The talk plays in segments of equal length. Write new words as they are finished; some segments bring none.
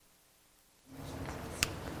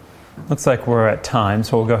Looks like we're at time,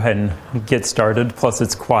 so we'll go ahead and get started. Plus,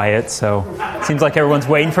 it's quiet, so it seems like everyone's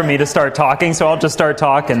waiting for me to start talking, so I'll just start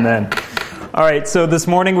talking then. All right, so this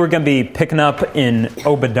morning we're going to be picking up in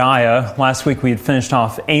Obadiah. Last week we had finished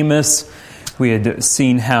off Amos. We had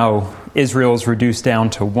seen how Israel is reduced down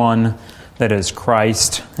to one, that is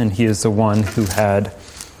Christ, and he is the one who had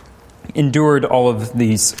endured all of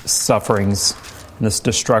these sufferings and this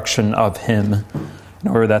destruction of him, in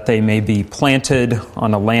order that they may be planted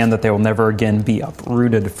on a land that they will never again be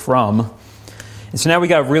uprooted from. And so now we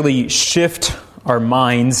got to really shift our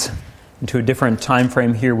minds into a different time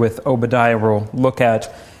frame here with Obadiah. We'll look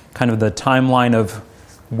at kind of the timeline of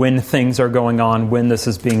when things are going on, when this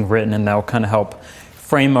is being written, and that will kind of help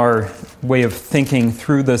frame our way of thinking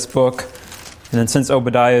through this book. And then since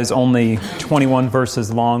Obadiah is only 21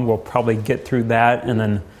 verses long, we'll probably get through that, and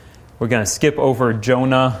then we're going to skip over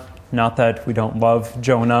Jonah. Not that we don't love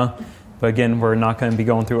Jonah, but again, we're not going to be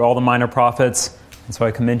going through all the minor prophets. And so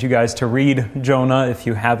I commend you guys to read Jonah if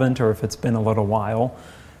you haven't, or if it's been a little while.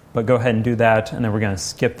 But go ahead and do that, and then we're going to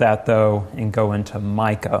skip that, though, and go into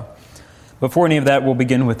Micah. Before any of that, we'll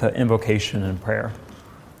begin with an invocation and prayer.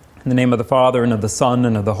 In the name of the Father, and of the Son,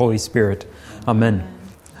 and of the Holy Spirit. Amen.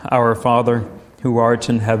 Our Father, who art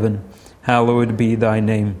in heaven, hallowed be thy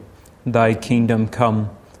name. Thy kingdom come,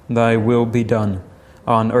 thy will be done,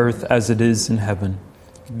 on earth as it is in heaven.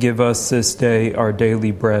 Give us this day our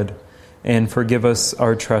daily bread, and forgive us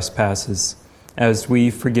our trespasses, as we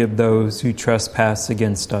forgive those who trespass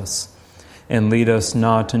against us. And lead us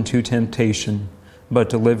not into temptation, but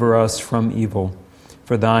deliver us from evil.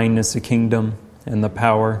 For thine is the kingdom, and the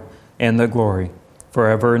power, and the glory,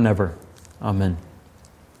 forever and ever. Amen.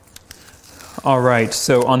 All right,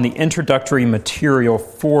 so on the introductory material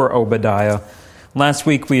for Obadiah, last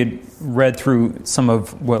week we had read through some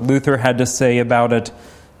of what Luther had to say about it,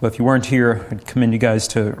 but if you weren't here, I'd commend you guys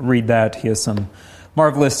to read that. He has some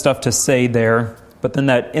marvelous stuff to say there. But then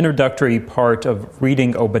that introductory part of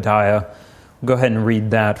reading Obadiah, we'll go ahead and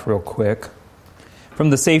read that real quick. From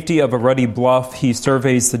the safety of a ruddy bluff, he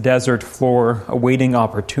surveys the desert floor, awaiting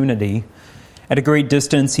opportunity. At a great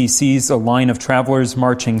distance, he sees a line of travelers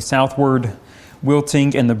marching southward,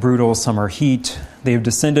 wilting in the brutal summer heat. They have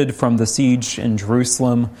descended from the siege in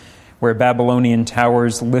Jerusalem, where Babylonian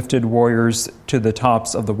towers lifted warriors to the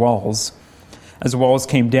tops of the walls. As the walls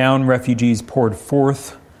came down, refugees poured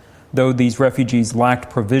forth. Though these refugees lacked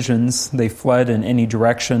provisions, they fled in any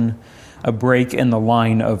direction. A break in the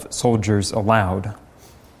line of soldiers allowed.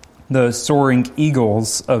 The soaring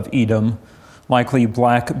eagles of Edom, likely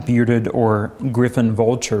black-bearded or griffin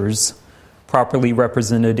vultures, properly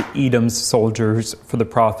represented Edom's soldiers for the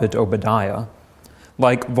prophet Obadiah.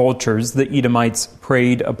 Like vultures, the Edomites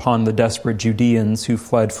preyed upon the desperate Judeans who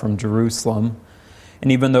fled from Jerusalem.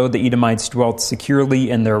 And even though the Edomites dwelt securely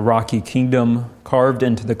in their rocky kingdom, carved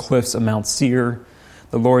into the cliffs of Mount Seir,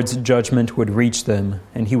 the Lord's judgment would reach them,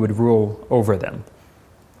 and he would rule over them.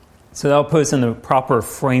 So that'll put us in the proper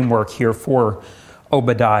framework here for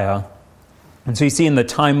Obadiah. And so you see in the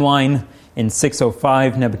timeline, in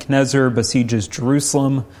 605, Nebuchadnezzar besieges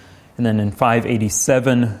Jerusalem. And then in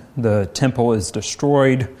 587, the temple is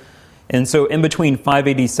destroyed. And so in between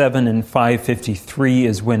 587 and 553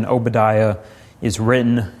 is when Obadiah is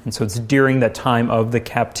written. And so it's during that time of the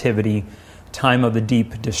captivity, time of the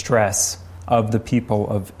deep distress of the people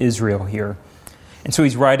of Israel here. And so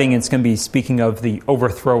he's writing, it's going to be speaking of the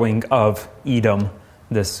overthrowing of Edom,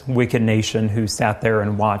 this wicked nation who sat there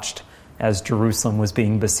and watched as Jerusalem was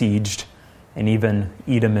being besieged. And even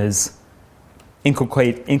Edom is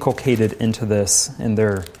inculcated into this, and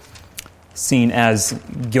they're seen as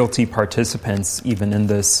guilty participants even in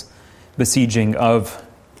this besieging of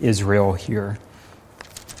Israel here.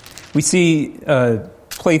 We see a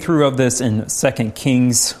playthrough of this in 2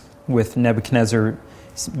 Kings with Nebuchadnezzar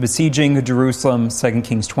besieging Jerusalem, 2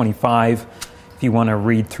 Kings 25. If you want to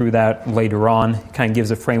read through that later on, it kind of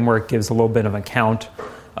gives a framework, gives a little bit of account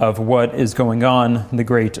of what is going on, the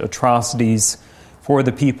great atrocities for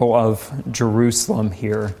the people of Jerusalem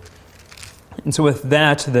here. And so with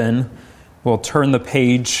that, then, we'll turn the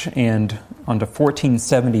page and onto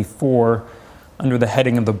 1474 under the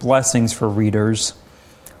heading of the blessings for readers.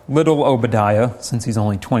 Little Obadiah, since he's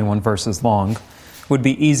only 21 verses long, would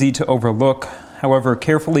be easy to overlook. However,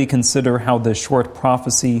 carefully consider how this short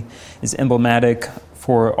prophecy is emblematic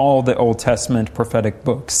for all the Old Testament prophetic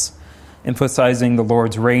books, emphasizing the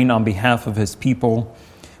Lord's reign on behalf of his people,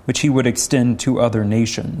 which he would extend to other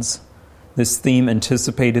nations. This theme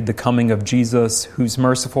anticipated the coming of Jesus, whose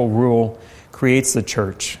merciful rule creates the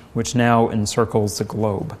church, which now encircles the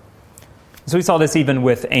globe. So we saw this even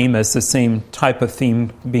with Amos, the same type of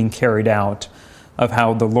theme being carried out. of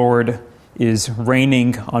how the Lord is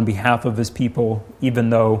reigning on behalf of his people, even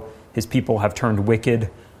though his people have turned wicked.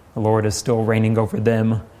 The Lord is still reigning over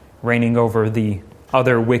them, reigning over the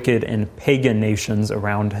other wicked and pagan nations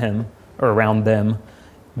around him, or around them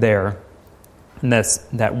there. And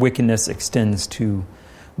that wickedness extends to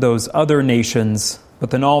those other nations,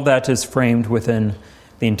 but then all that is framed within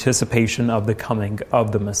the anticipation of the coming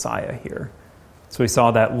of the Messiah here. So we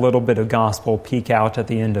saw that little bit of gospel peek out at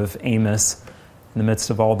the end of Amos. In the midst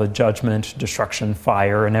of all the judgment, destruction,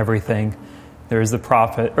 fire, and everything, there is the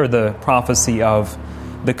prophecy of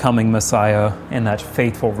the coming Messiah and that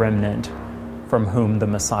faithful remnant from whom the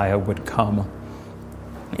Messiah would come.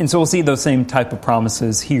 And so we'll see those same type of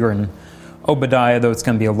promises here in Obadiah, though it's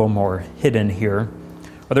going to be a little more hidden here.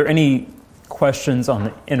 Are there any questions on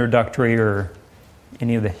the introductory or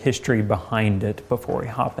any of the history behind it before we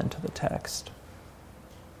hop into the text?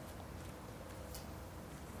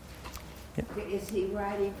 Yeah. Is he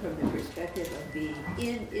writing from the perspective of being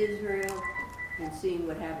in Israel and seeing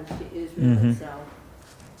what happens to Israel itself,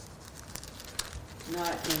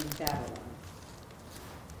 not in Babylon?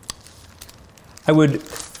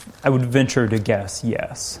 I would venture to guess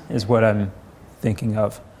yes, is what I'm thinking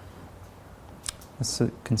of. That's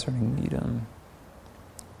concerning Edom.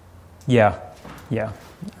 Yeah, I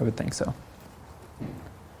would think so.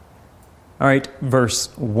 All right, verse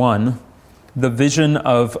 1. The vision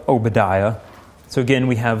of Obadiah. So again,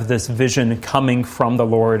 we have this vision coming from the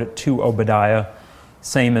Lord to Obadiah.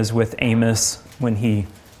 Same as with Amos, when he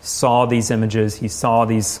saw these images. He saw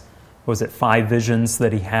these, 5 visions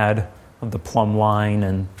that he had of the plumb line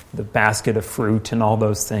and the basket of fruit and all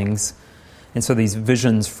those things. And so these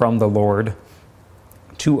visions from the Lord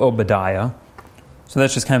to Obadiah. So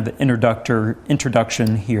that's just kind of the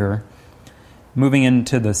introduction here. Moving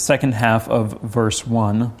into the second half of verse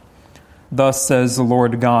 1. Thus says the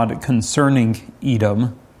Lord God concerning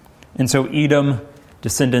Edom. And so Edom,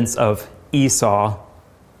 descendants of Esau,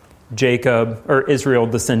 Israel,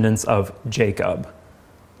 descendants of Jacob.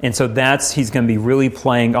 And so he's going to be really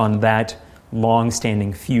playing on that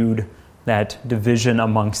long-standing feud, that division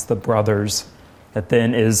amongst the brothers that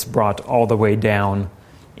then is brought all the way down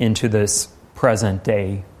into this present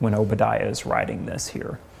day when Obadiah is writing this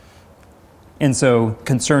here. And so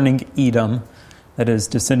concerning Edom, that is,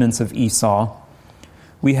 descendants of Esau,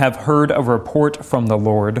 we have heard a report from the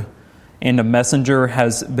Lord, and a messenger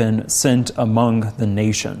has been sent among the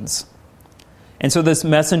nations. And so this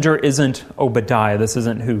messenger isn't Obadiah. This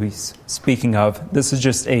isn't who he's speaking of. This is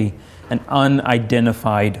just an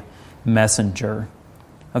unidentified messenger.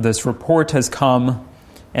 This report has come,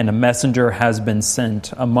 and a messenger has been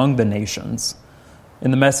sent among the nations.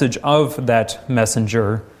 And the message of that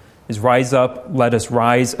messenger is, rise up, let us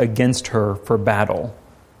rise against her for battle.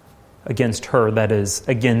 Against her, that is,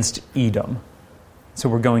 against Edom. So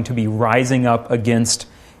we're going to be rising up against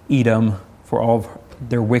Edom for all of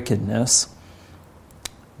their wickedness.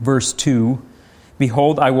 Verse 2,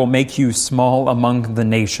 behold, I will make you small among the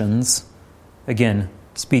nations. Again,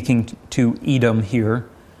 speaking to Edom here.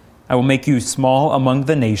 I will make you small among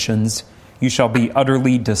the nations. You shall be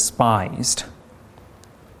utterly despised.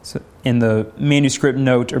 So in the manuscript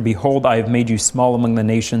note, or behold, I have made you small among the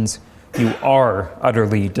nations, you are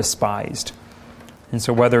utterly despised. And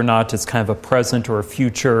so whether or not it's kind of a present or a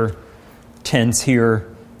future tense here,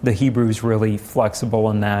 the Hebrew is really flexible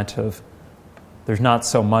in that of there's not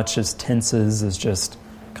so much as tenses as just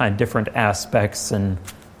kind of different aspects, and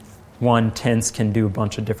one tense can do a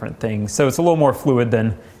bunch of different things. So it's a little more fluid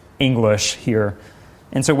than English here.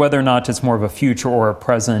 And so whether or not it's more of a future or a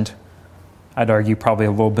present, I'd argue probably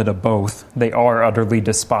a little bit of both. They are utterly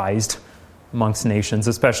despised amongst nations,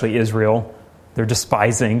 especially Israel. They're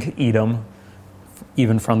despising Edom,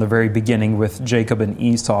 even from the very beginning with Jacob and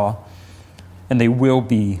Esau. And they will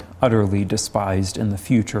be utterly despised in the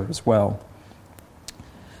future as well.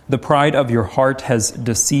 The pride of your heart has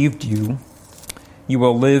deceived you. You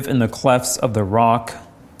will live in the clefts of the rock,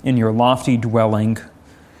 in your lofty dwelling,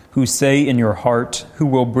 who say in your heart, who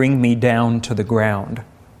will bring me down to the ground?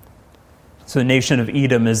 So the nation of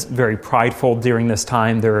Edom is very prideful during this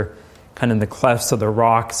time. They're kind of in the clefts of the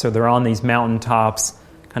rock, so they're on these mountaintops,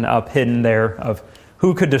 kind of up hidden there of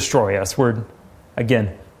who could destroy us. We're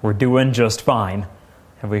doing just fine.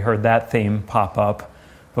 Have we heard that theme pop up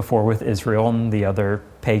before with Israel and the other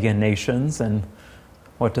pagan nations? And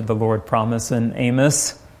what did the Lord promise in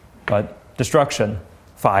Amos? But destruction,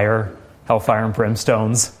 fire, hellfire and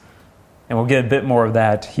brimstones. And we'll get a bit more of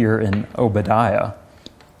that here in Obadiah.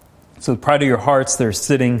 So the pride of your hearts, they're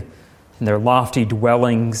sitting in their lofty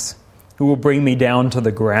dwellings. Who will bring me down to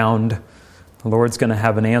the ground? The Lord's going to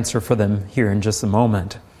have an answer for them here in just a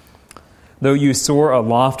moment. Though you soar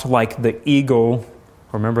aloft like the eagle,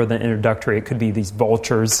 remember the introductory, it could be these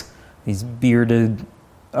vultures, these bearded,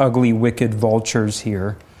 ugly, wicked vultures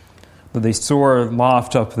here. Though they soar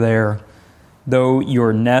aloft up there, though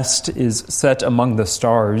your nest is set among the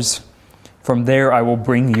stars, from there I will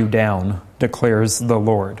bring you down, declares the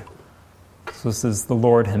Lord. So this is the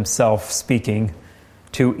Lord himself speaking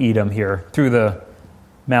to Edom here through the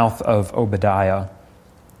mouth of Obadiah.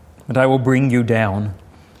 But I will bring you down.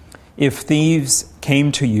 If thieves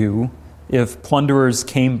came to you, if plunderers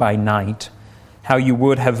came by night, how you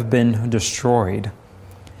would have been destroyed.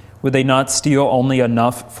 Would they not steal only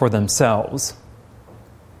enough for themselves?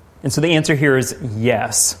 And so the answer here is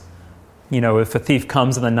yes. If a thief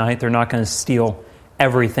comes in the night, they're not going to steal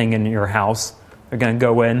everything in your house. They're going to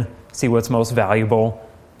go in, see what's most valuable,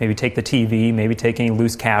 maybe take the TV, maybe take any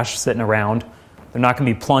loose cash sitting around. They're not going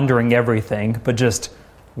to be plundering everything, but just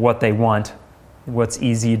what they want, what's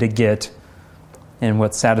easy to get, and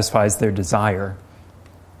what satisfies their desire.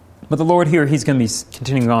 But the Lord here, he's going to be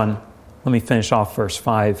continuing on. Let me finish off verse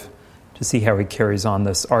 5 to see how he carries on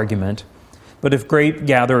this argument. But if grape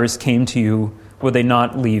gatherers came to you, would they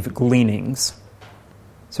not leave gleanings?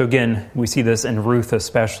 So again, we see this in Ruth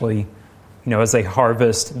especially. As they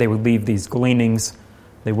harvest, they would leave these gleanings.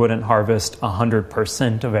 They wouldn't harvest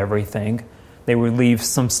 100% of everything. They would leave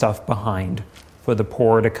some stuff behind for the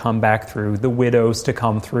poor to come back through, the widows to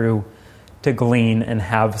come through, to glean and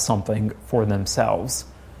have something for themselves,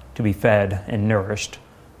 to be fed and nourished.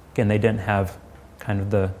 Again, they didn't have kind of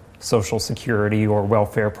the social security or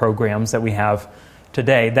welfare programs that we have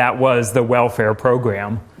today. That was the welfare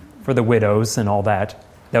program for the widows and all that.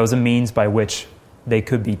 That was a means by which they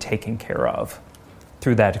could be taken care of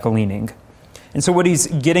through that gleaning. And so what he's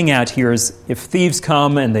getting at here is if thieves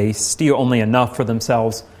come and they steal only enough for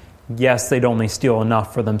themselves, yes, they'd only steal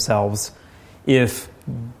enough for themselves. If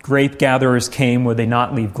grape gatherers came, would they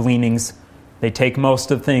not leave gleanings? They'd take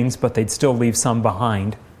most of things, but they'd still leave some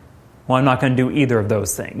behind. Well, I'm not going to do either of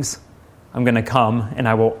those things. I'm going to come and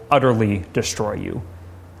I will utterly destroy you.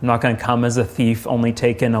 I'm not going to come as a thief, only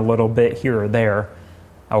taking a little bit here or there.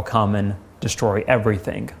 I'll come and destroy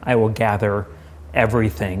everything. I will gather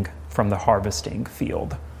everything from the harvesting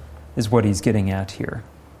field, is what he's getting at here.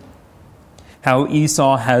 How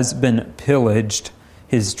Esau has been pillaged,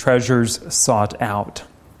 his treasures sought out.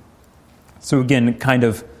 So again,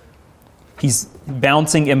 he's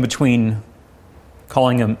bouncing in between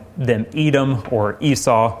calling them Edom or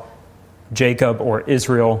Esau, Jacob or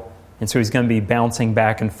Israel. And so he's going to be bouncing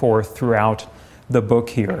back and forth throughout the book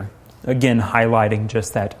here. Again, highlighting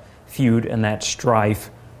just that feud and that strife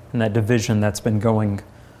and that division that's been going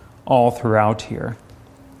all throughout here.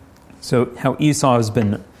 So how Esau has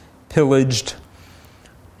been pillaged,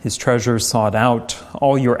 his treasures sought out.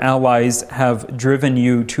 All your allies have driven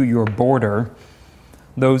you to your border.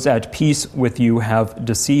 Those at peace with you have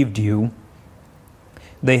deceived you.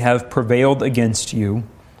 They have prevailed against you.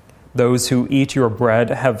 Those who eat your bread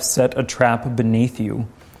have set a trap beneath you.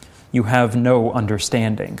 You have no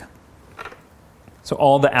understanding. So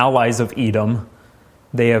all the allies of Edom,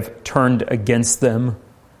 they have turned against them.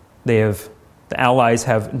 The allies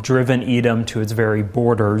have driven Edom to its very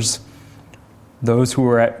borders. Those who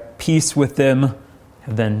were at peace with them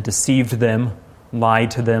have then deceived them,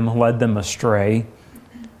 lied to them, led them astray.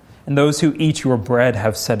 And those who eat your bread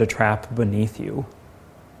have set a trap beneath you.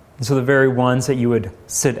 And so the very ones that you would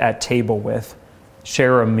sit at table with,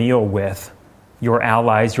 share a meal with, your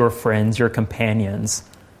allies, your friends, your companions,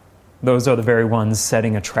 those are the very ones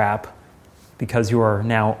setting a trap because you are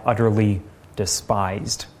now utterly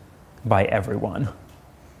despised by everyone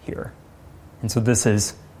here. And so this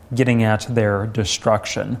is getting at their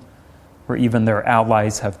destruction, where even their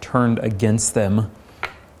allies have turned against them.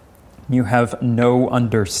 You have no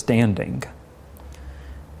understanding.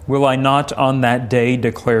 Will I not on that day,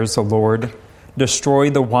 declares the Lord, destroy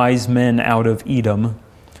the wise men out of Edom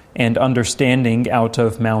and understanding out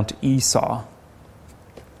of Mount Esau?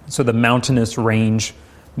 So the mountainous range,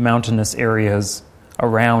 mountainous areas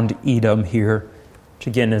around Edom here, which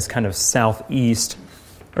again is kind of southeast,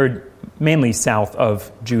 or mainly south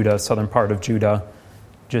of Judah, southern part of Judah,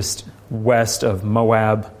 just west of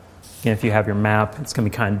Moab. Again, if you have your map, it's going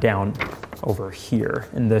to be kind of down over here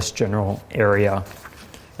in this general area,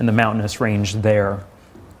 in the mountainous range there.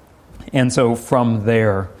 And so from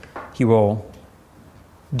there, he will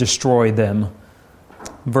destroy them.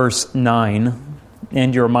 Verse 9,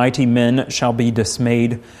 and your mighty men shall be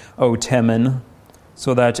dismayed, O Teman,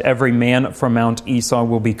 so that every man from Mount Esau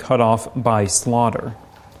will be cut off by slaughter.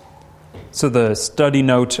 So the study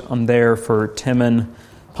note on there for Teman,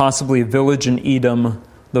 possibly a village in Edom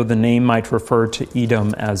though the name might refer to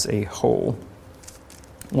Edom as a whole.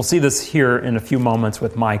 We'll see this here in a few moments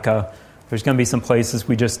with Micah. There's going to be some places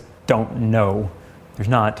we just don't know. There's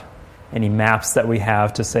not any maps that we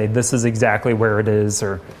have to say this is exactly where it is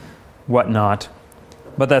or whatnot.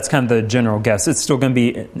 But that's kind of the general guess. It's still going to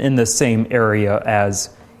be in the same area as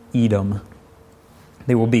Edom.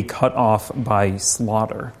 They will be cut off by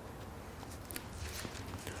slaughter.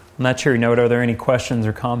 On that cheery note, are there any questions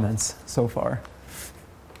or comments so far?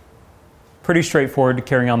 Pretty straightforward,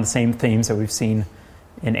 carrying on the same themes that we've seen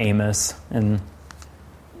in Amos and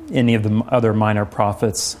any of the other minor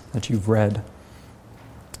prophets that you've read.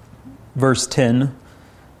 Verse 10,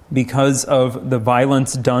 because of the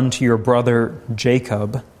violence done to your brother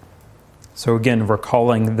Jacob. So again,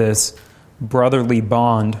 recalling this brotherly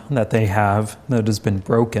bond that they have that has been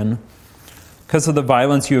broken. Because of the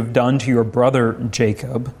violence you have done to your brother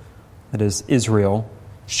Jacob, that is Israel,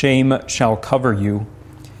 shame shall cover you,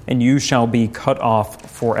 and you shall be cut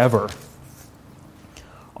off forever.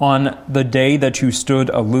 On the day that you stood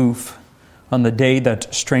aloof, on the day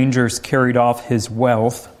that strangers carried off his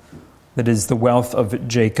wealth, that is the wealth of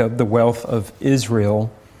Jacob, the wealth of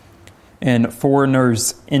Israel, and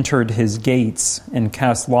foreigners entered his gates and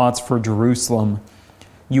cast lots for Jerusalem,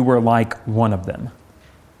 you were like one of them.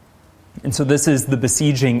 And so this is the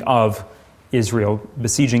besieging of Israel,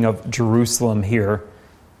 besieging of Jerusalem here.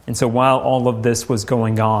 And so while all of this was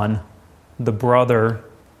going on, the brother,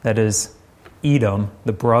 that is Edom,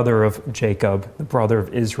 the brother of Jacob, the brother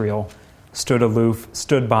of Israel, stood aloof,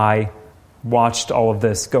 stood by, watched all of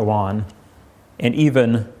this go on. And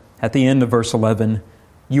even at the end of verse 11,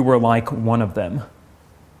 you were like one of them.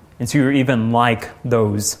 And so you're even like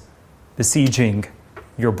those besieging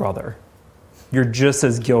your brother. You're just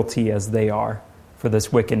as guilty as they are for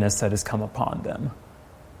this wickedness that has come upon them.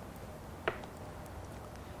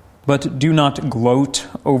 But do not gloat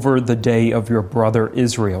over the day of your brother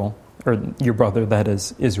Israel, or your brother that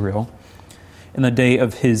is Israel, in the day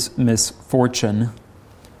of his misfortune.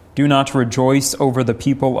 Do not rejoice over the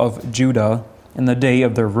people of Judah in the day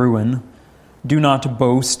of their ruin. Do not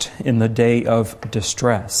boast in the day of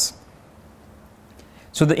distress.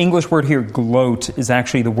 So the English word here, gloat, is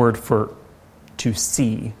actually the word for to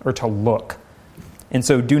see or to look. And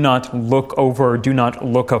so do not look over, do not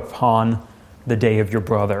look upon the day of your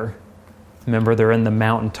brother. Remember, they're in the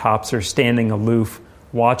mountaintops, they're standing aloof,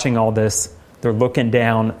 watching all this. They're looking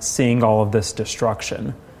down, seeing all of this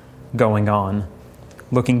destruction going on,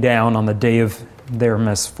 looking down on the day of their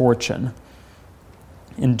misfortune.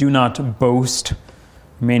 And do not boast.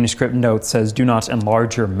 Manuscript note says, do not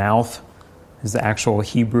enlarge your mouth, is the actual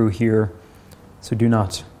Hebrew here. So do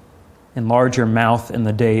not enlarge your mouth in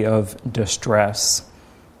the day of distress.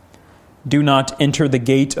 Do not enter the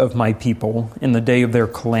gate of my people in the day of their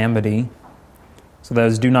calamity. So that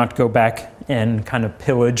is, do not go back and kind of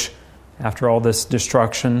pillage after all this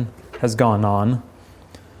destruction has gone on.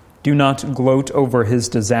 Do not gloat over his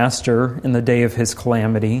disaster in the day of his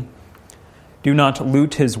calamity. Do not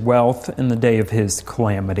loot his wealth in the day of his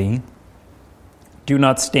calamity. Do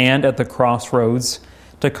not stand at the crossroads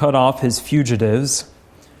to cut off his fugitives.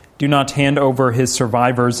 Do not hand over his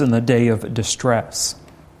survivors in the day of distress.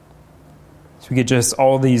 So we get just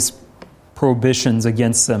all these prohibitions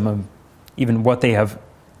against them of even what they have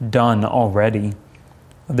done already.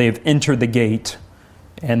 They have entered the gate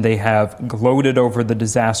and they have gloated over the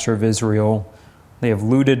disaster of Israel. They have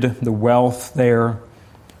looted the wealth there.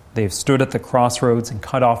 They have stood at the crossroads and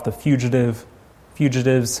cut off the fugitives.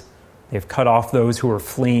 They have cut off those who were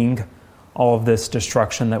fleeing all of this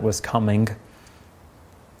destruction that was coming.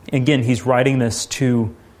 Again, he's writing this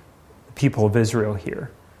to the people of Israel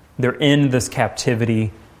here. They're in this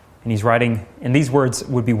captivity, and he's writing, and these words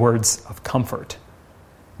would be words of comfort.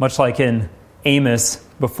 Much like in Amos,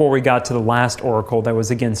 before we got to the last oracle that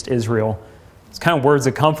was against Israel, it's kind of words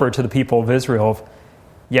of comfort to the people of Israel.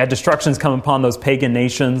 Yeah, destruction's come upon those pagan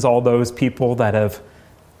nations, all those people that have,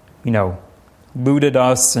 looted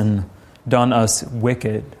us and done us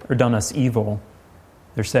wicked or done us evil.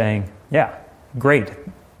 They're saying, yeah, great.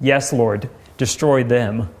 Yes, Lord, destroy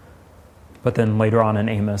them. But then later on in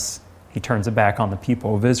Amos, he turns it back on the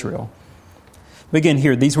people of Israel. But again,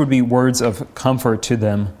 here, these would be words of comfort to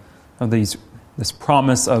them, of this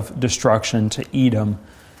promise of destruction to Edom,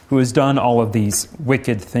 who has done all of these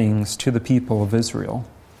wicked things to the people of Israel.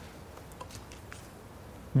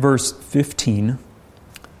 Verse 15,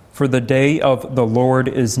 for the day of the Lord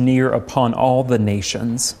is near upon all the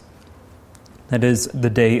nations. That is the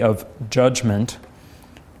day of judgment,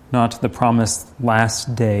 not the promised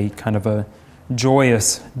last day, kind of a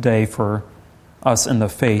joyous day for us in the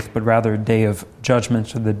faith, but rather a day of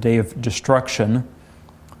judgment, the day of destruction.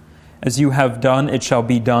 As you have done, it shall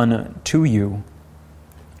be done to you.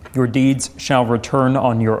 Your deeds shall return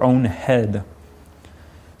on your own head.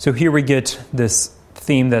 So here we get this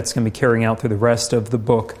theme that's going to be carrying out through the rest of the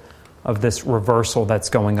book of this reversal that's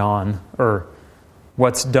going on, or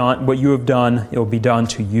what's done, what you have done, it will be done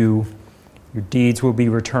to you. Your deeds will be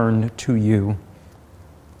returned to you.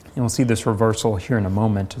 And we'll see this reversal here in a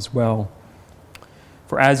moment as well.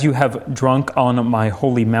 For as you have drunk on my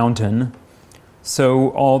holy mountain, so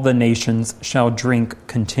all the nations shall drink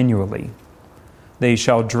continually. They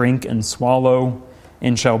shall drink and swallow,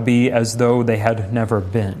 and shall be as though they had never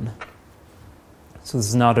been. So this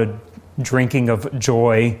is not a drinking of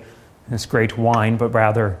joy, this great wine, but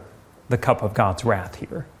rather the cup of God's wrath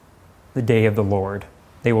here, the day of the Lord.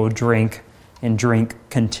 They will drink and drink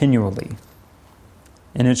continually.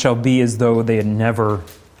 And it shall be as though they had never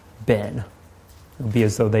been. It will be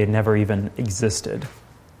as though they had never even existed,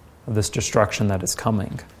 of this destruction that is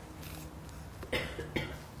coming.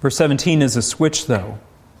 Verse 17 is a switch, though.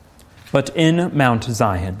 But in Mount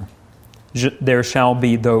Zion there shall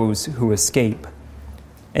be those who escape,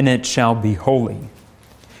 and it shall be holy.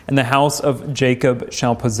 And the house of Jacob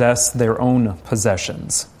shall possess their own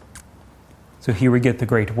possessions. So here we get the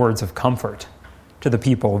great words of comfort to the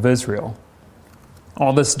people of Israel.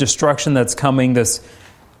 All this destruction that's coming, this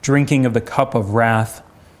drinking of the cup of wrath,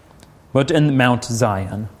 but in Mount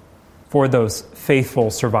Zion, for those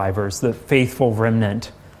faithful survivors, the faithful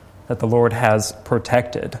remnant that the Lord has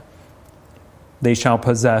protected, they shall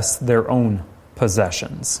possess their own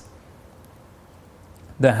possessions.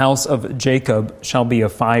 The house of Jacob shall be a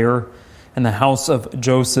fire, and the house of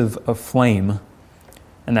Joseph a flame,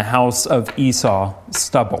 and the house of Esau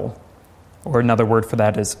stubble, or another word for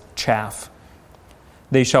that is chaff.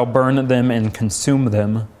 They shall burn them and consume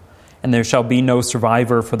them, and there shall be no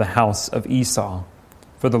survivor for the house of Esau,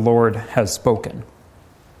 for the Lord has spoken.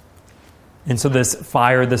 And so this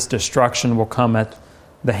fire, this destruction will come at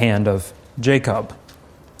the hand of Jacob,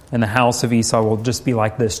 and the house of Esau will just be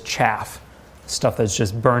like this chaff, stuff that's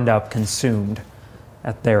just burned up, consumed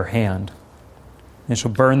at their hand. It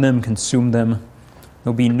shall burn them, consume them.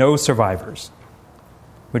 There will be no survivors,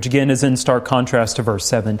 which again is in stark contrast to verse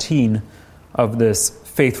 17 of this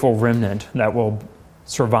faithful remnant that will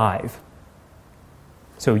survive.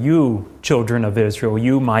 So you, children of Israel,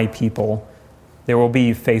 you, my people, there will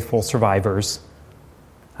be faithful survivors.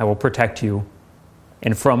 I will protect you.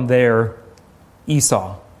 And from there,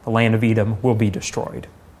 Esau, the land of Edom, will be destroyed.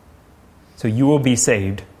 So you will be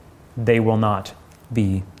saved. They will not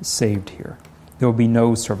be saved here. There will be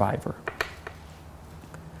no survivor.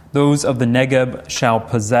 Those of the Negeb shall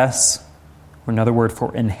possess, or another word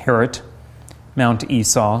for inherit, Mount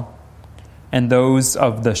Esau, and those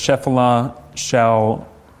of the Shephelah shall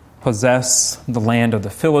possess the land of the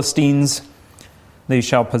Philistines. They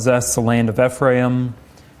shall possess the land of Ephraim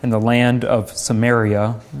and the land of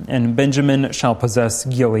Samaria, and Benjamin shall possess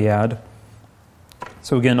Gilead.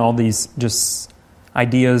 So again, all these just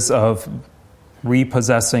ideas of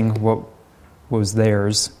repossessing what was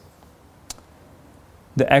theirs.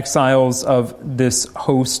 The exiles of this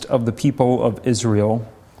host of the people of Israel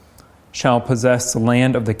shall possess the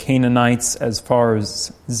land of the Canaanites as far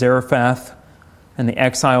as Zarephath, and the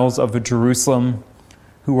exiles of Jerusalem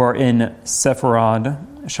who are in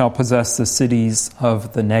Sepharad shall possess the cities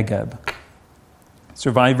of the Negeb.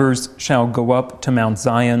 Survivors shall go up to Mount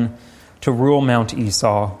Zion to rule Mount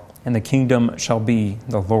Esau, and the kingdom shall be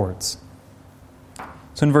the Lord's.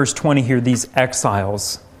 So in verse 20 here, these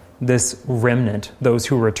exiles, this remnant, those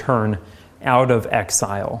who return out of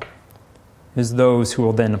exile, is those who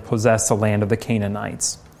will then possess the land of the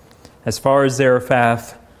Canaanites. As far as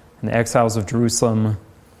Zarephath, and the exiles of Jerusalem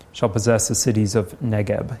shall possess the cities of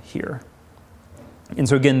Negeb here. And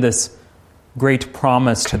so again, this great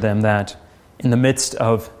promise to them that in the midst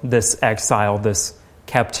of this exile, this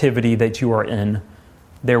captivity that you are in,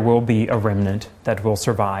 there will be a remnant that will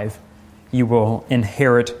survive. You will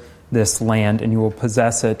inherit this land and you will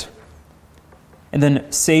possess it. And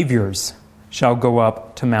then saviors shall go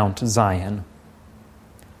up to Mount Zion.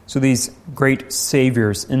 So these great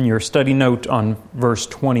saviors, in your study note on verse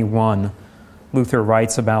 21, Luther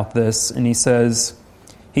writes about this, and he says,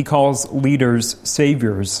 he calls leaders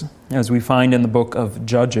saviors, as we find in the book of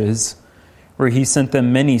Judges, where he sent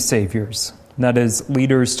them many saviors, that is,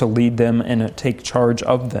 leaders to lead them and take charge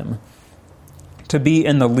of them, to be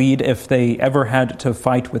in the lead if they ever had to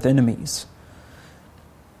fight with enemies.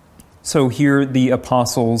 So here the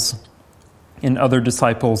apostles and other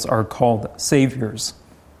disciples are called saviors,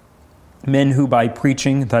 men who by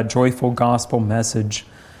preaching that joyful gospel message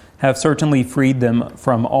have certainly freed them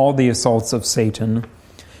from all the assaults of Satan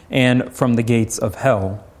and from the gates of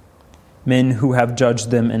hell, men who have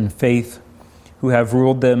judged them in faith, who have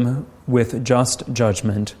ruled them with just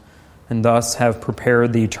judgment, and thus have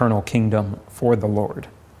prepared the eternal kingdom for the Lord.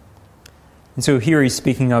 And so here he's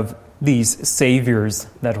speaking of these saviors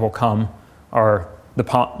that will come are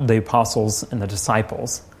the apostles and the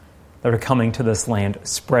disciples that are coming to this land,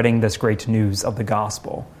 spreading this great news of the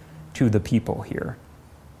gospel to the people here.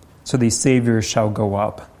 So these saviors shall go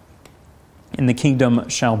up, and the kingdom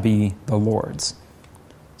shall be the Lord's.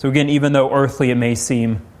 So again, even though earthly it may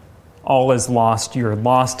seem all is lost, you're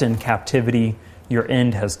lost in captivity, your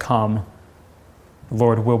end has come, the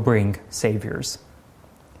Lord will bring saviors,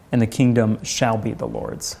 and the kingdom shall be the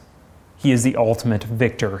Lord's. He is the ultimate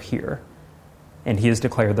victor here, and he has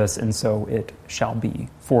declared this, and so it shall be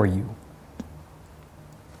for you.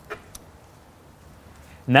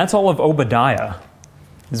 And that's all of Obadiah.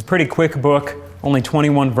 It's a pretty quick book, only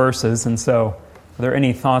 21 verses, and so are there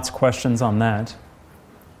any thoughts, questions on that?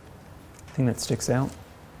 Anything that sticks out?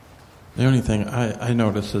 The only thing I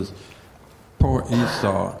notice is poor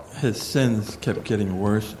Esau, his sins kept getting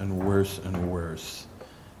worse and worse and worse.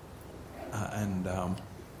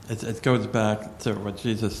 It goes back to what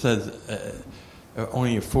Jesus says,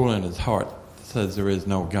 only a fool in his heart says there is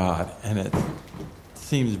no God. And it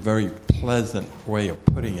seems a very pleasant way of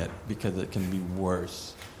putting it because it can be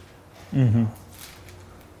worse. Mm-hmm.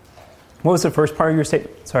 What was the first part of your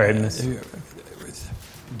statement? Sorry, I missed.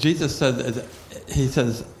 Jesus says, he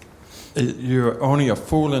says, you're only a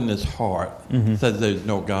fool in his heart, says there's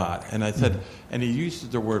no God. And I said, and he uses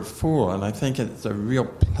the word fool, and I think it's a real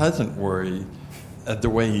pleasant word, the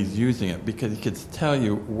way he's using it, because he could tell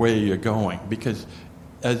you where you're going. Because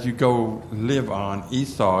as you go live on,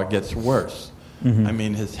 Esau gets worse. Mm-hmm. I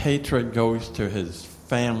mean, his hatred goes to his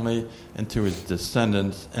family and to his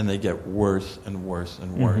descendants, and they get worse and worse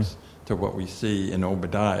and worse to what we see in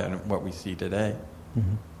Obadiah and what we see today.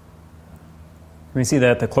 Mm-hmm. We see that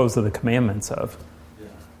at the close of the commandments of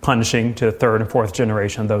punishing to the third and fourth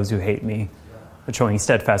generation those who hate me, but showing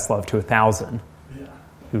steadfast love to 1,000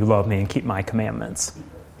 who love me and keep my commandments.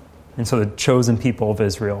 And so the chosen people of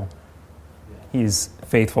Israel, he's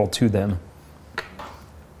faithful to them.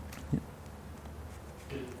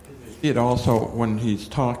 It also, when he's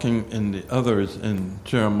talking in the others in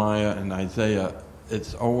Jeremiah and Isaiah,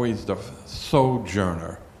 it's always the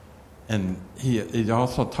sojourner. And he's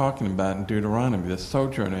also talking about in Deuteronomy, the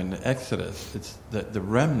sojourner in the Exodus. It's the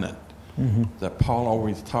remnant that Paul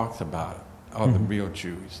always talks about are the real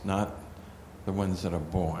Jews, not the ones that are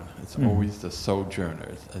born. It's always the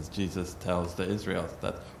sojourners, as Jesus tells the Israelites,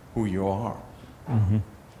 that's who you are. Mm-hmm.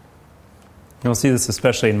 You'll see this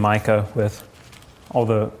especially in Micah with all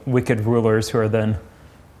the wicked rulers who are then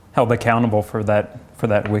held accountable for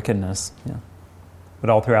that wickedness. Yeah. But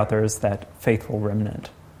all throughout there is that faithful remnant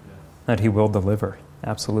that he will deliver.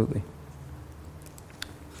 Absolutely.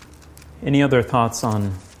 Any other thoughts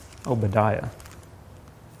on Obadiah?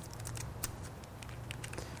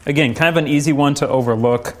 Again, kind of an easy one to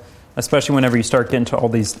overlook, especially whenever you start getting to all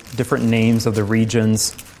these different names of the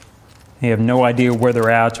regions. You have no idea where they're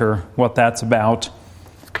at or what that's about,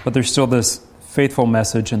 but there's still this faithful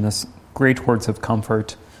message and this great words of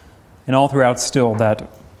comfort. And all throughout still that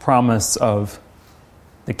promise of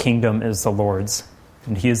the kingdom is the Lord's,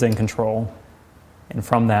 and he is in control. And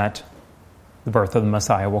from that, the birth of the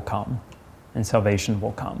Messiah will come, and salvation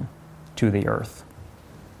will come to the earth.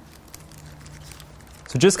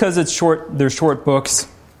 So just because they're short books,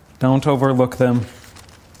 don't overlook them.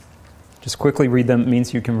 Just quickly read them. It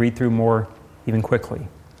means you can read through more even quickly.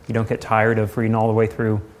 You don't get tired of reading all the way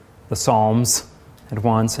through the Psalms at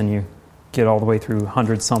once, and you get all the way through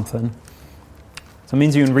 100-something. So it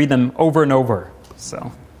means you can read them over and over. So,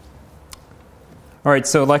 all right,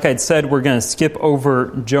 so like I'd said, we're going to skip over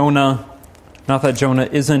Jonah. Not that Jonah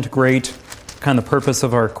isn't great. Kind of the purpose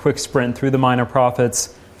of our quick sprint through the minor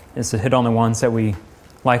prophets is to hit on the ones that we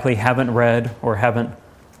likely haven't read or haven't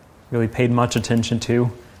really paid much attention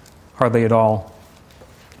to, hardly at all.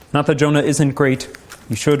 Not that Jonah isn't great.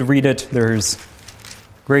 You should read it. There's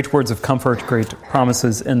great words of comfort, great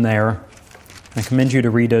promises in there. I commend you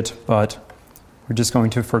to read it, but we're just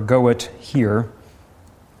going to forgo it here.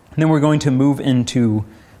 And then we're going to move into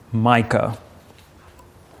Micah.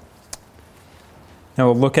 Now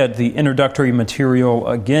we'll look at the introductory material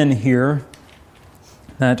again here,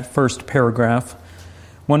 that first paragraph.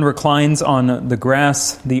 One reclines on the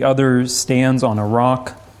grass, the other stands on a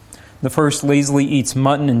rock. The first lazily eats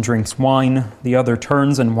mutton and drinks wine. The other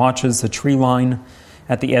turns and watches the tree line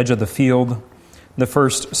at the edge of the field. The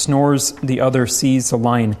first snores, the other sees the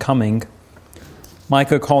lion coming.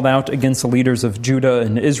 Micah called out against the leaders of Judah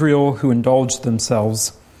and Israel who indulged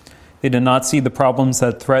themselves. They did not see the problems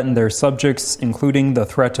that threatened their subjects, including the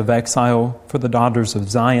threat of exile for the daughters of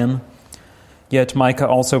Zion. Yet Micah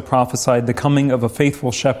also prophesied the coming of a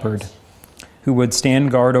faithful shepherd who would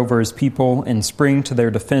stand guard over his people and spring to their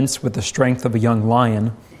defense with the strength of a young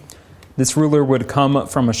lion. This ruler would come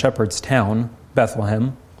from a shepherd's town,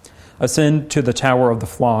 Bethlehem, ascend to the tower of the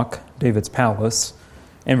flock, David's palace,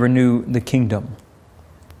 and renew the kingdom.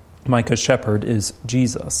 Micah's shepherd is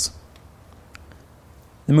Jesus.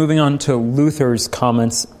 And moving on to Luther's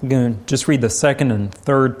comments, I'm going to just read the second and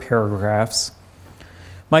third paragraphs.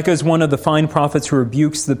 Micah is one of the fine prophets who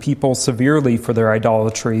rebukes the people severely for their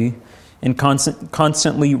idolatry and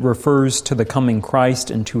constantly refers to the coming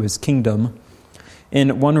Christ and to his kingdom.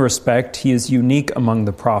 In one respect, he is unique among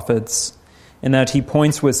the prophets in that he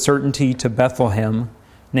points with certainty to Bethlehem,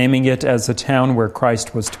 naming it as the town where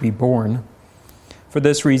Christ was to be born. For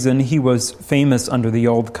this reason, he was famous under the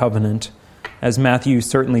Old Covenant, as Matthew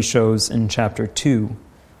certainly shows in chapter 2,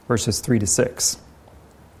 verses 3 to 6.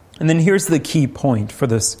 And then here's the key point for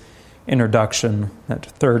this introduction, that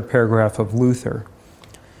third paragraph of Luther.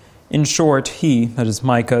 In short, he, that is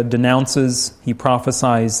Micah, denounces, he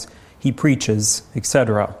prophesies, he preaches,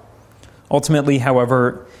 etc. Ultimately,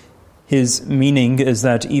 however, his meaning is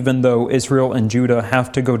that even though Israel and Judah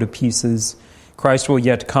have to go to pieces, Christ will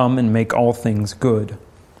yet come and make all things good.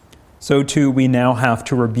 So too we now have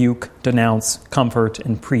to rebuke, denounce, comfort,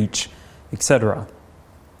 and preach, etc.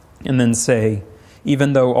 And then say,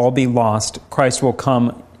 even though all be lost, Christ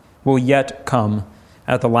will yet come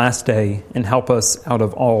at the last day and help us out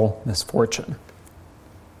of all misfortune.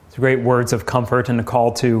 It's great words of comfort and a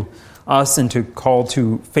call to us and to call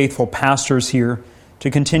to faithful pastors here to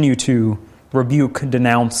continue to rebuke,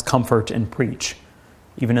 denounce, comfort, and preach,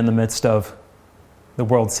 even in the midst of the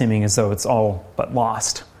world seeming as though it's all but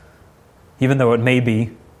lost. Even though it may be,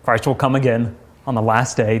 Christ will come again on the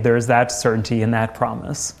last day. There is that certainty and that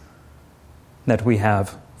promise that we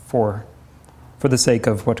have for the sake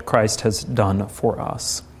of what Christ has done for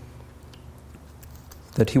us.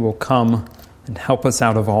 That he will come and help us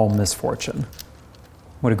out of all misfortune.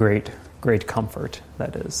 What a great, great comfort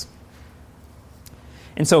that is.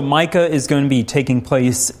 And so Micah is going to be taking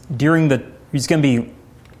place he's going to be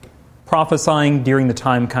prophesying during the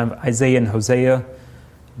time kind of Isaiah and Hosea,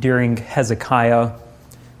 during Hezekiah,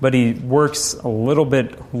 but he works a little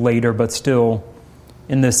bit later, but still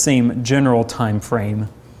in this same general time frame.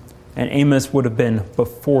 And Amos would have been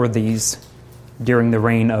before these, during the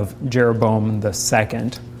reign of Jeroboam II,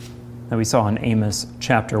 that we saw in Amos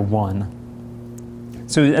chapter 1.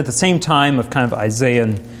 So at the same time of kind of Isaiah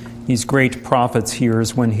and these great prophets here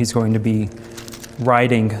is when he's going to be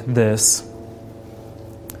writing this.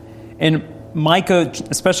 And Micah,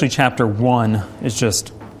 especially chapter 1, is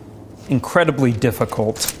just incredibly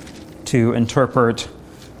difficult to interpret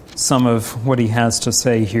some of what he has to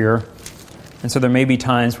say here. And so there may be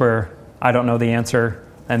times where I don't know the answer.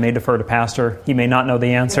 I may defer to pastor. He may not know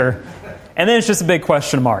the answer. And then it's just a big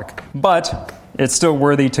question mark. But it's still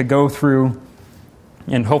worthy to go through,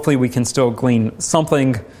 and hopefully we can still glean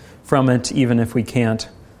something from it, even if we can't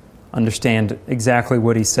understand exactly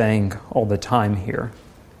what he's saying all the time here.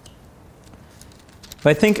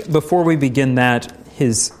 But I think before we begin that,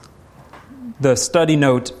 the study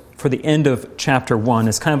note for the end of chapter 1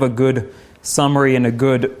 is kind of a good summary and a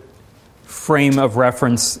good frame of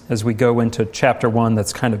reference as we go into chapter 1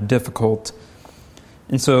 that's kind of difficult.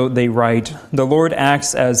 And so they write, "The Lord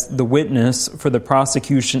acts as the witness for the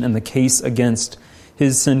prosecution in the case against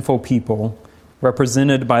his sinful people,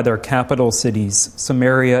 represented by their capital cities,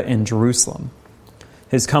 Samaria and Jerusalem.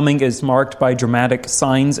 His coming is marked by dramatic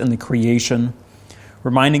signs in the creation,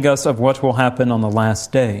 reminding us of what will happen on the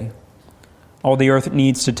last day. All the earth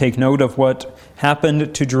needs to take note of what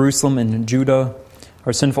happened to Jerusalem and Judah.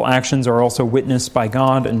 Our sinful actions are also witnessed by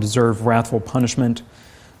God and deserve wrathful punishment.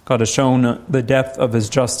 God has shown the depth of his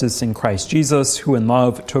justice in Christ Jesus, who in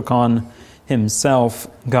love took on himself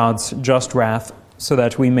God's just wrath, so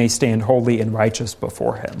that we may stand holy and righteous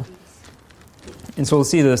before him." And so we'll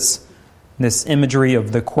see this imagery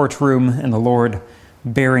of the courtroom and the Lord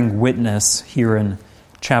bearing witness here in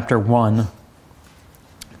chapter 1.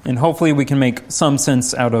 And hopefully we can make some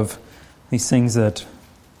sense out of these things that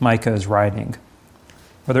Micah is writing.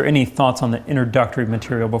 Are there any thoughts on the introductory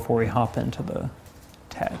material before we hop into the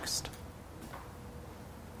text?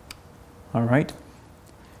 All right.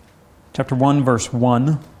 Chapter 1, verse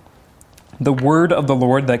 1. "The word of the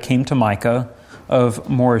Lord that came to Micah of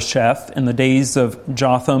Moresheth in the days of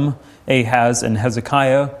Jotham, Ahaz, and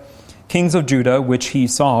Hezekiah, kings of Judah, which he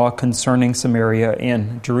saw concerning Samaria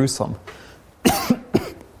and Jerusalem."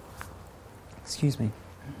 Excuse me.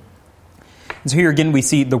 And so here again we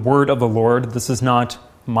see the word of the Lord. This is not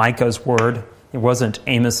Micah's word. It wasn't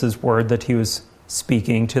Amos's word that he was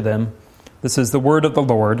speaking to them. This is the word of the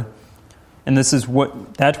Lord, and this is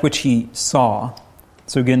that which he saw.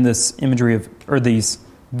 So again, this imagery or these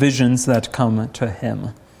visions that come to him.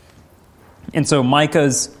 And so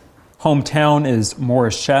Micah's hometown is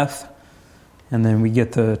Moresheth, and then we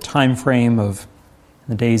get the time frame of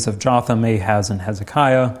the days of Jotham, Ahaz, and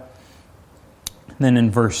Hezekiah. And then in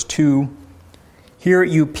verse 2, "Hear,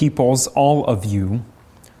 you peoples, all of you.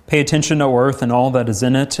 Pay attention, O earth, and all that is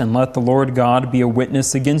in it, and let the Lord God be a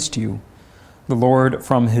witness against you, the Lord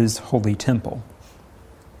from his holy temple."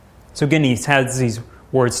 So again, he has these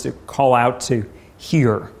words to call out to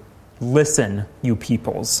hear. Listen, you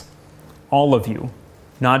peoples, all of you.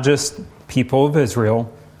 Not just people of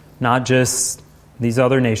Israel, not just these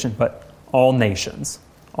other nations, but all nations.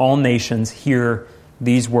 All nations hear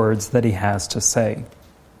these words that he has to say.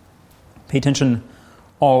 Pay attention,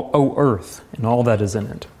 all, O earth, and all that is in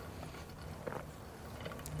it.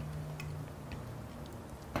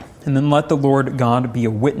 And then let the Lord God be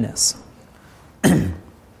a witness.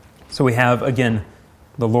 So we have, again,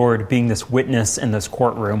 the Lord being this witness in this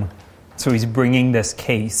courtroom. So he's bringing this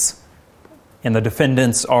case. And the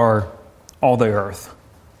defendants are all the earth.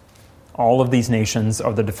 All of these nations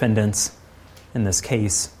are the defendants in this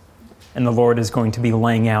case. And the Lord is going to be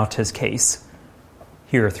laying out his case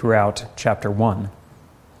here throughout chapter 1.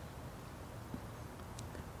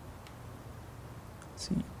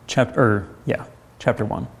 Chapter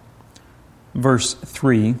 1. Verse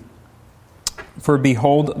 3, "For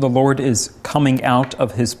behold, the Lord is coming out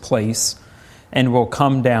of his place, and will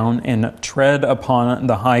come down and tread upon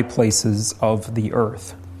the high places of the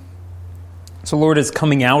earth." So the Lord is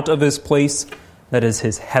coming out of his place, that is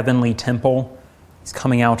his heavenly temple. He's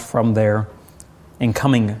coming out from there and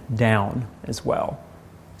coming down as well.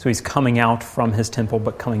 So he's coming out from his temple,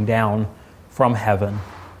 but coming down from heaven.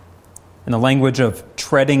 In the language of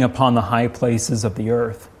treading upon the high places of the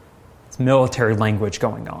earth, it's military language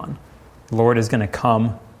going on. The Lord is going to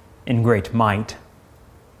come in great might,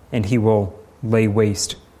 and he will lay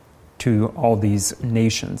waste to all these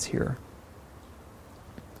nations here.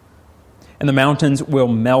 And the mountains will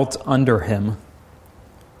melt under him.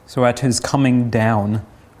 So at his coming down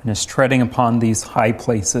and his treading upon these high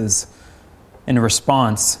places, in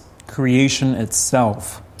response, creation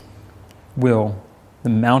itself the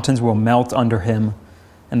mountains will melt under him,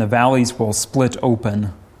 and the valleys will split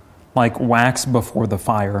open like wax before the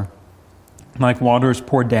fire, like waters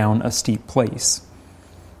poured down a steep place.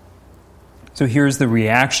 So here's the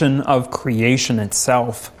reaction of creation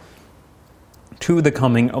itself to the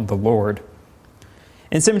coming of the Lord.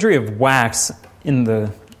 And this imagery of wax in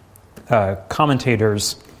the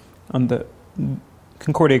commentators on the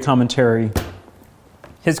Concordia commentary,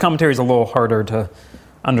 his commentary is a little harder to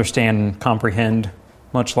understand and comprehend,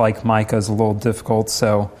 much like Micah's a little difficult,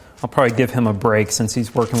 so I'll probably give him a break since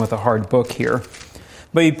he's working with a hard book here.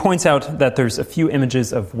 But he points out that there's a few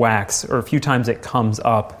images of wax, or a few times it comes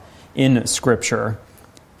up in Scripture.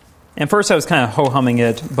 And first I was kind of ho-humming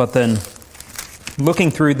it, but then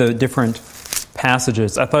looking through the different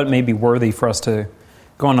passages, I thought it may be worthy for us to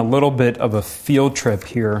go on a little bit of a field trip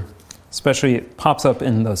here, especially it pops up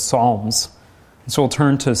in the Psalms. So we'll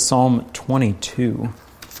turn to Psalm 22.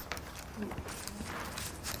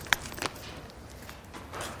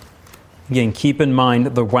 Again, keep in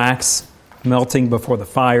mind the wax melting before the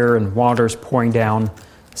fire and waters pouring down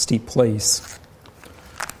a steep place.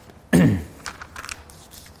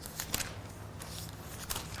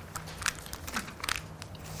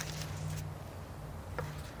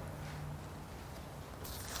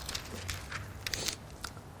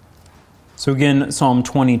 So again, Psalm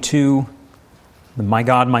 22, my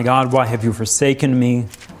God, why have you forsaken me?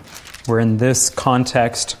 We're in this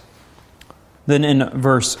context. Then in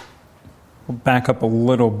verse, we'll back up a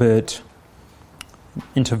little bit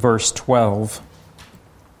into verse 12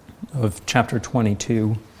 of chapter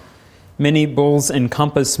 22. Many bulls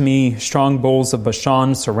encompass me, strong bulls of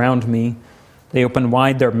Bashan surround me. They open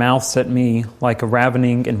wide their mouths at me like a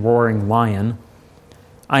ravening and roaring lion.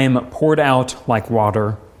 I am poured out like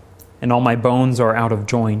water, and all my bones are out of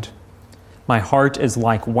joint. My heart is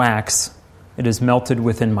like wax, it is melted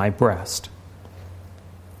within my breast.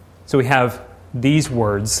 So we have these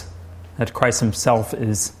words that Christ himself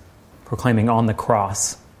is proclaiming on the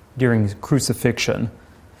cross during crucifixion. And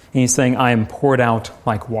he's saying, I am poured out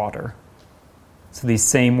like water. So these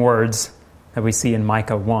same words that we see in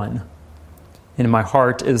Micah 1. And my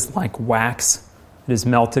heart is like wax, it is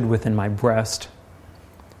melted within my breast.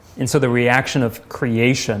 And so the reaction of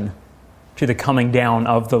creation to the coming down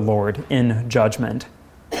of the Lord in judgment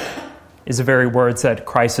is the very words that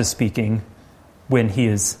Christ is speaking when he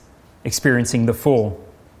is experiencing the full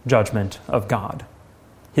judgment of God,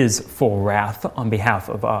 his full wrath on behalf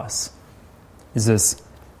of us. Is this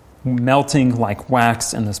melting like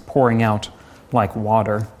wax and this pouring out like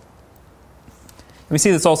water. And we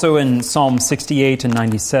see this also in Psalm 68 and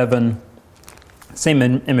 97. Same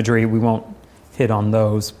imagery, we won't hit on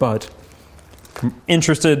those, but if you're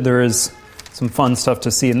interested, there is some fun stuff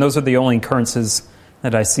to see. And those are the only occurrences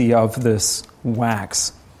that I see of this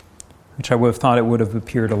wax, which I would have thought it would have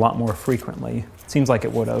appeared a lot more frequently. It seems like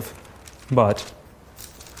it would have. But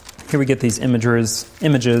here we get these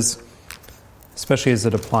images, especially as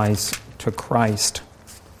it applies to Christ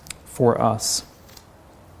for us.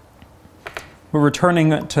 We're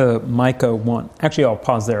returning to Micah 1. Actually, I'll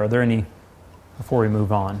pause there. Are there any, before we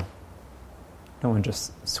move on? Don't want to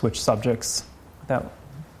just switch subjects without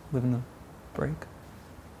leaving the break.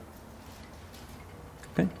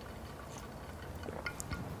 Okay.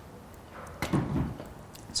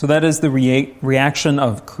 So that is the reaction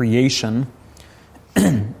of creation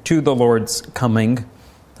to the Lord's coming,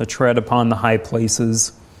 to tread upon the high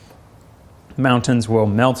places. Mountains will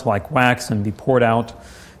melt like wax and be poured out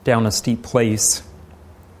down a steep place.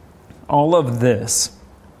 All of this.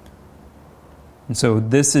 And so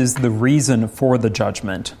this is the reason for the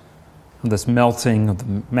judgment, this melting of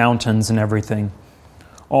the mountains and everything.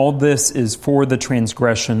 All this is for the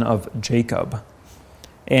transgression of Jacob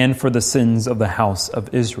and for the sins of the house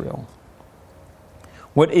of Israel.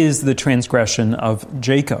 What is the transgression of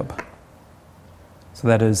Jacob? So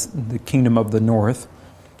that is the kingdom of the north.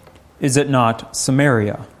 Is it not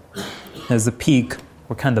Samaria? As the peak,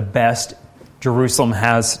 or kind of the best Jerusalem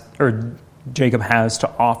has, or Jacob has to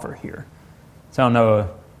offer here. So I don't know,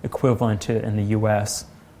 equivalent to in the U.S.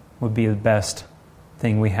 would be the best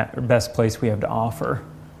thing we have, or best place we have to offer.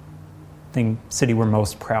 The city we're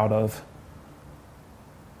most proud of.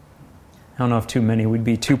 I don't know if too many we'd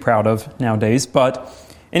be too proud of nowadays, but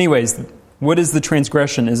anyways, what is the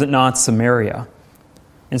transgression? Is it not Samaria?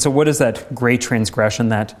 And so what is that great transgression,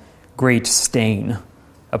 that great stain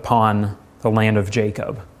upon the land of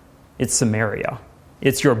Jacob? It's Samaria.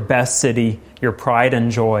 It's your best city, your pride and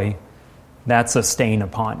joy. That's a stain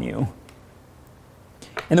upon you.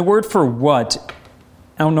 And the word for what,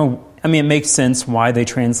 I don't know, I mean, it makes sense why they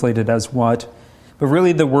translate it as what, but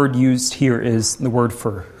really the word used here is the word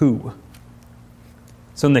for who.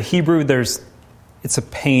 So in the Hebrew, it's a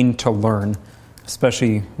pain to learn,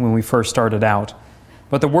 especially when we first started out.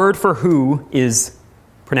 But the word for who is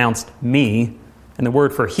pronounced me, and the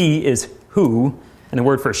word for he is who, and the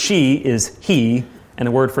word for she is he, and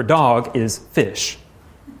the word for dog is fish.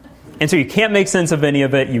 And so you can't make sense of any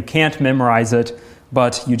of it, you can't memorize it,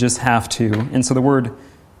 but you just have to. And so the word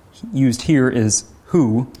used here is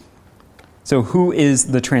who. So who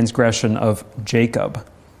is the transgression of Jacob?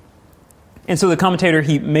 And so the commentator,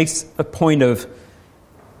 he makes a point of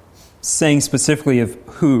saying specifically of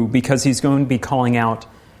who, because he's going to be calling out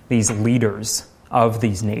these leaders of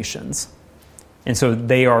these nations. And so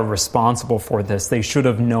they are responsible for this. They should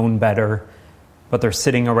have known better, but they're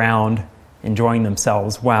sitting around enjoying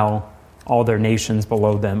themselves while all their nations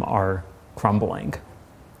below them are crumbling.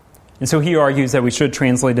 And so he argues that we should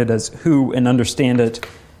translate it as who and understand it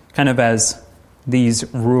kind of as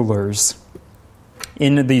these rulers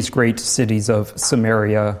in these great cities of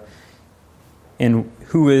Samaria. And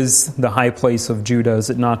who is the high place of Judah? Is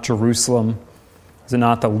it not Jerusalem? Is it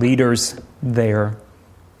not the leaders there?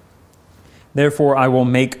 Therefore, I will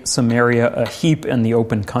make Samaria a heap in the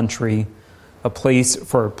open country, a place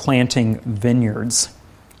for planting vineyards.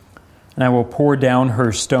 And I will pour down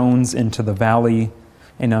her stones into the valley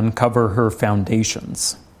and uncover her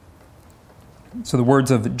foundations. So the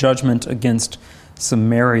words of judgment against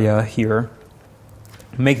Samaria here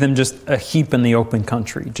make them just a heap in the open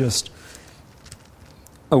country, just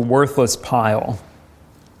a worthless pile.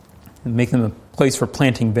 And make them a place for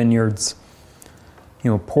planting vineyards.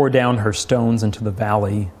 Pour down her stones into the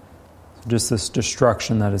valley. Just this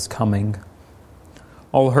destruction that is coming.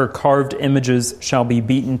 All her carved images shall be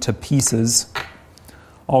beaten to pieces.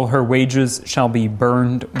 All her wages shall be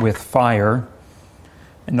burned with fire.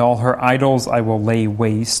 And all her idols I will lay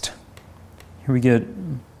waste. Here we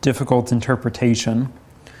get difficult interpretation.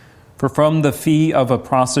 For from the fee of a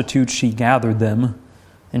prostitute she gathered them,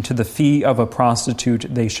 and to the fee of a prostitute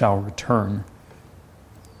they shall return.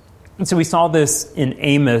 And so we saw this in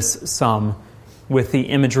Amos some with the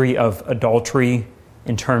imagery of adultery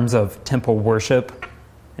in terms of temple worship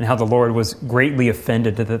and how the Lord was greatly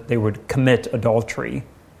offended that they would commit adultery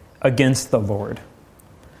against the Lord.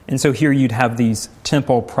 And so here you'd have these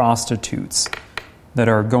temple prostitutes that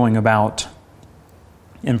are going about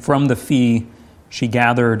And from the fee she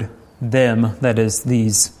gathered them, that is,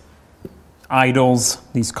 these idols,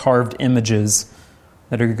 these carved images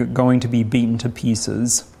that are going to be beaten to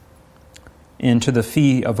pieces. Into the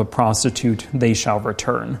fee of a prostitute they shall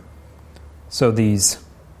return. So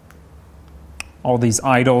all these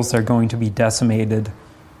idols are going to be decimated.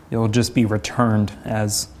 It'll just be returned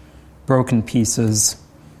as broken pieces.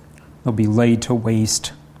 They'll be laid to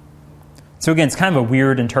waste. So again, it's kind of a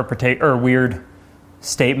weird weird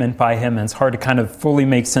statement by him, and it's hard to kind of fully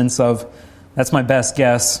make sense of. That's my best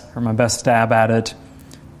guess, or my best stab at it.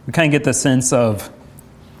 We kind of get the sense of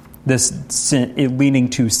this sin, it leading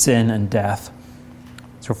to sin and death.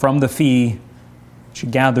 So from the fee she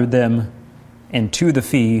gathered them, and to the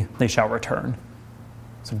fee they shall return.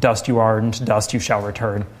 So dust you are, and to dust you shall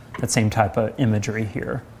return. That same type of imagery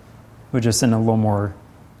here, but just in a little more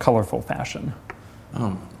colorful fashion.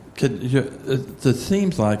 It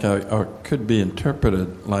seems like, or could be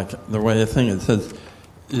interpreted like the way I think it says,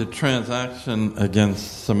 the transaction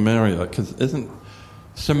against Samaria, because isn't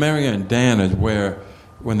Samaria and Dan is where,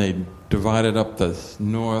 when they divided up the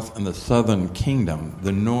north and the southern kingdom,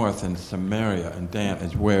 the north and Samaria and Dan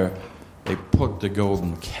is where they put the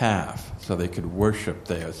golden calf so they could worship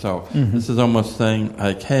there. So This is almost saying,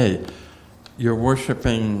 like, hey, you're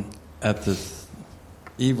worshiping at this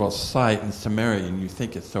evil site in Samaria and you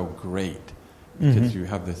think it's so great because you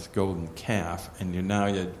have this golden calf, and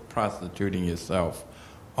you're prostituting yourself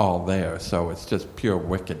all there. So it's just pure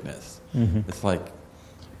wickedness. It's like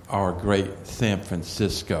our great San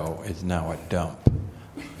Francisco is now a dump.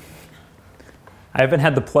 I haven't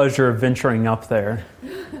had the pleasure of venturing up there,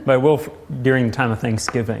 but I will during the time of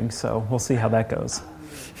Thanksgiving, so we'll see how that goes.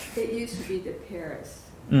 It used to be the Paris.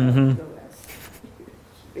 Mm-hmm. The West.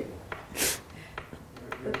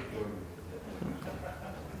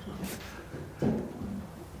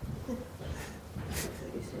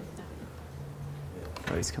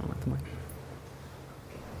 Oh, he's coming with the mic.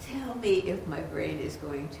 Tell me if my brain is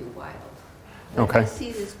going too wild. Okay. I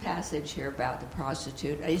see this passage here about the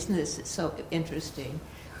prostitute. Isn't this so interesting?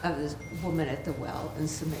 Of this woman at the well in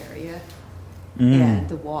Samaria and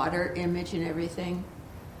the water image and everything.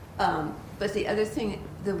 But the other thing,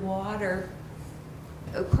 the water,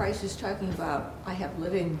 Christ is talking about, I have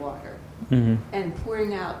living water and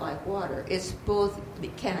pouring out like water. It's both,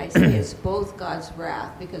 can I say, it's both God's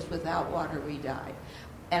wrath, because without water we die.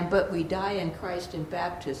 But we die in Christ in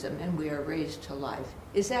baptism, and we are raised to life.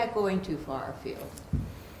 Is that going too far afield?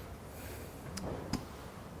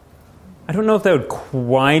 I don't know if that would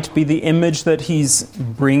quite be the image that he's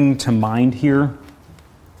bringing to mind here.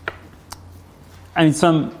 I mean,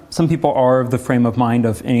 some people are of the frame of mind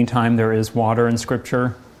of any time there is water in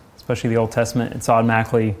Scripture, especially the Old Testament, it's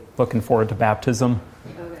automatically looking forward to baptism.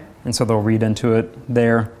 Okay. And so they'll read into it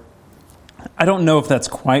there. I don't know if that's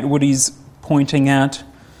quite what he's pointing at.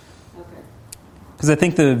 Because I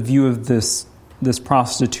think the view of this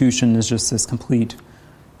prostitution is just this complete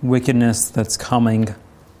wickedness that's coming.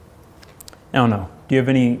 I don't know. Do you have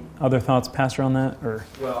any other thoughts, Pastor, on that? Or?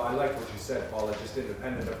 Well, I like what you said, Paul. It's just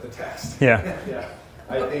independent of the text. Yeah. Yeah.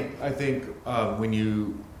 I think when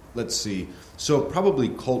you, let's see, so probably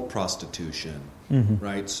cult prostitution,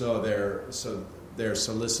 right? So they're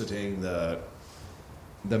soliciting the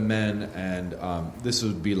men, and this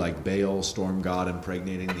would be like Baal, storm god,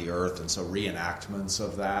 impregnating the earth, and so reenactments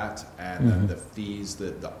of that, and then the fees,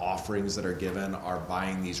 the offerings that are given are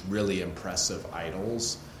buying these really impressive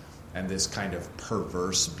idols and this kind of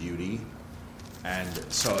perverse beauty. And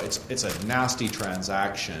so it's a nasty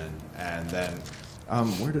transaction. And then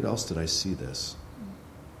where else did I see this?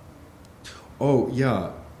 Oh,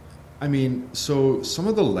 yeah. I mean, so some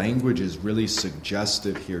of the language is really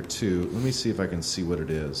suggestive here, too. Let me see if I can see what it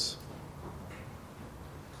is.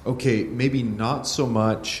 Okay, maybe not so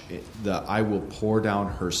much the I will pour down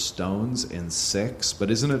her stones in 6, but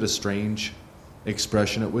isn't it a strange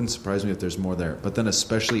expression? It wouldn't surprise me if there's more there. But then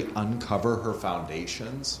especially uncover her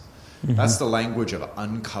foundations. That's the language of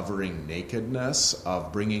uncovering nakedness,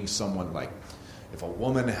 of bringing someone, like, if a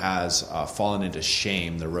woman has fallen into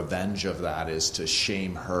shame, the revenge of that is to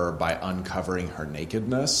shame her by uncovering her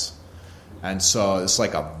nakedness. And so it's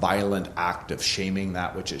like a violent act of shaming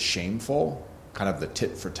that which is shameful, kind of the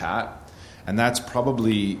tit for tat. And that's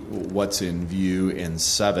probably what's in view in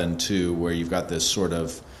 7 too, where you've got this sort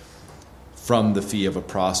of, from the fee of a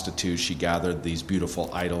prostitute she gathered these beautiful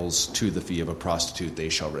idols, to the fee of a prostitute they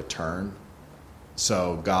shall return.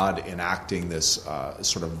 So God enacting this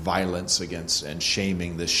sort of violence against and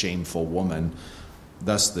shaming this shameful woman,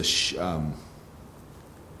 thus the she of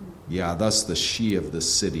the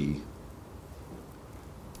city.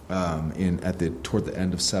 Toward the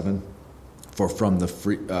end of 7, For from the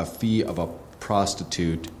fee of a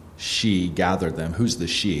prostitute she gathered them. Who's the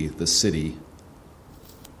she? The city,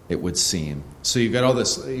 it would seem. So you've got all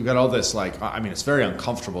this like, I mean, it's very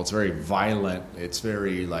uncomfortable, it's very violent, it's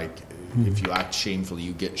very like, if you act shamefully,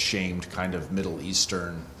 you get shamed, kind of Middle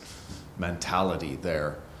Eastern mentality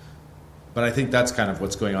there. But I think that's kind of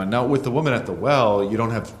what's going on. Now, with the woman at the well, you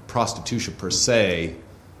don't have prostitution per se.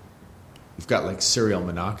 You've got like serial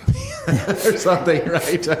monogamy or something,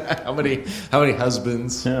 right? How many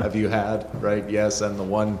husbands have you had, right? Yes, and the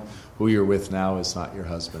one who you're with now is not your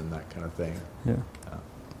husband, that kind of thing. Yeah.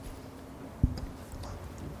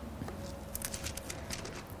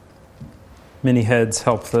 Many heads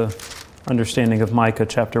help the understanding of Micah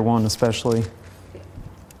chapter 1 especially.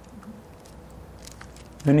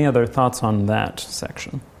 Any other thoughts on that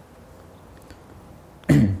section?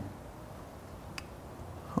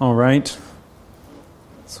 All right.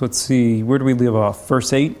 So let's see. Where do we leave off?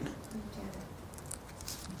 Verse 8?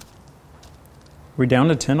 We're down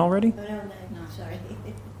to 10 already? Oh, no, sorry.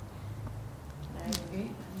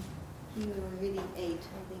 You were reading 8. I think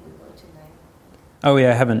we go to 9. Oh,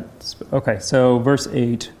 yeah, I haven't. Okay, so verse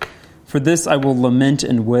 8. For this I will lament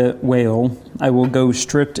and wail. I will go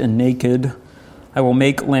stripped and naked. I will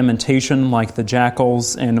make lamentation like the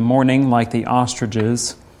jackals and mourning like the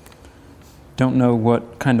ostriches. Don't know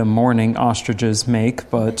what kind of mourning ostriches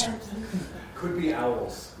make, but... Could be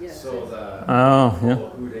owls. Yes. So the... Oh, yeah.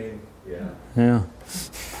 Hooting. Yeah. Yeah.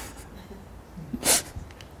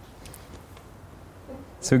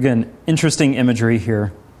 So again, interesting imagery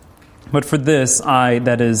here. But for this,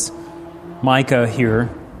 that is Micah here,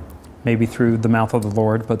 maybe through the mouth of the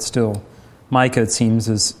Lord, but still, Micah, it seems,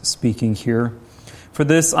 is speaking here. For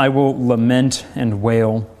this I will lament and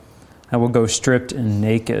wail. I will go stripped and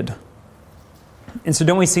naked. And so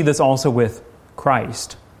don't we see this also with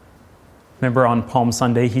Christ? Remember on Palm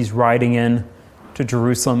Sunday, he's riding in to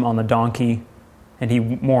Jerusalem on the donkey, and he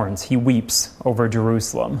mourns, he weeps over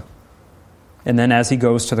Jerusalem. And then as he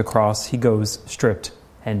goes to the cross, he goes stripped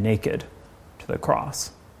and naked to the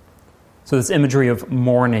cross. So this imagery of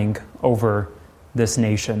mourning over this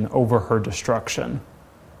nation, over her destruction,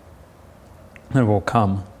 that will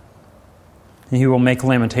come. And he will make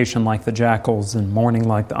lamentation like the jackals and mourning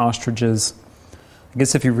like the ostriches. I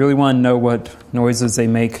guess if you really want to know what noises they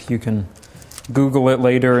make, you can Google it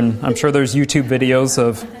later, and I'm sure there's YouTube videos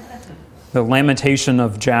of the lamentation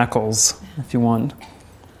of jackals, if you want.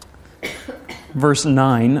 Verse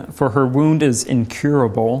 9, for her wound is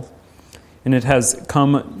incurable, and it has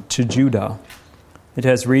come to Judah. It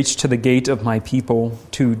has reached to the gate of my people,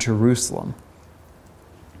 to Jerusalem.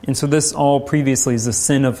 And so this all previously is the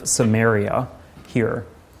sin of Samaria here.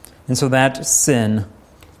 And so that sin,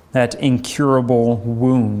 that incurable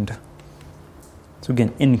wound, so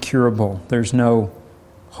again, incurable, there's no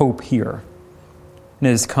hope here. And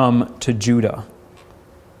it has come to Judah,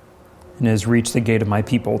 and has reached the gate of my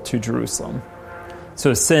people, to Jerusalem.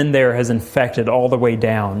 So sin there has infected all the way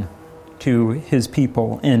down to his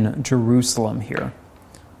people in Jerusalem here.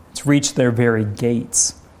 It's reached their very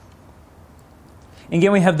gates. And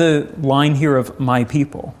again, we have the line here of my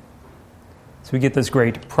people. So we get this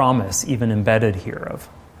great promise even embedded here of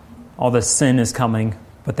all this sin is coming,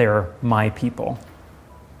 but they are my people.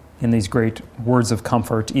 And these great words of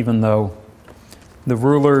comfort, even though the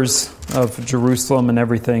rulers of Jerusalem and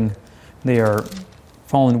everything, they are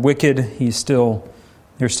fallen wicked, they're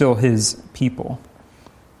still his people.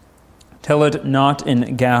 Tell it not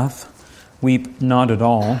in Gath, weep not at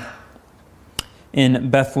all. In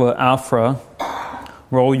Beth-le-Aphrah,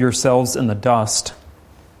 roll yourselves in the dust.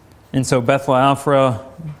 And so Beth-le-Aphrah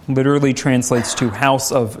literally translates to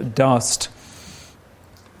house of dust.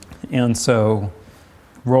 And so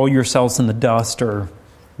roll yourselves in the dust, or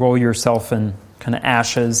roll yourself in kind of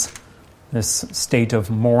ashes, this state of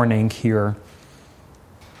mourning here.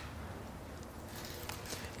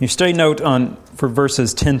 Your study note for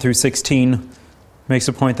verses 10 through 16 makes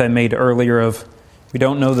a point that I made earlier of we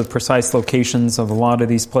don't know the precise locations of a lot of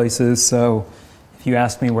these places, so if you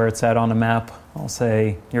ask me where it's at on a map, I'll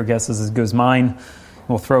say your guess is as good as mine.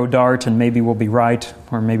 We'll throw a dart and maybe we'll be right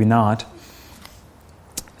or maybe not.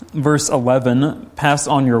 Verse 11, pass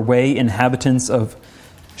on your way, inhabitants of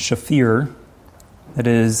Shaphir, that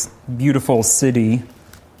is, beautiful city,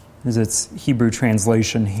 is its Hebrew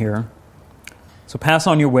translation here. So pass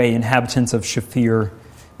on your way, inhabitants of Shaphir,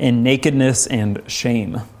 in nakedness and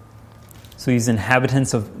shame. So these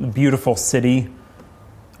inhabitants of the beautiful city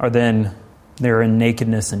they're in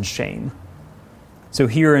nakedness and shame. So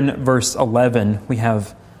here in verse 11, we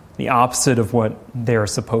have the opposite of what they're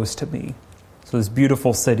supposed to be. So this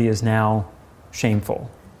beautiful city is now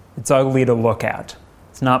shameful. It's ugly to look at.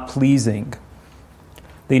 It's not pleasing.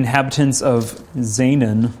 The inhabitants of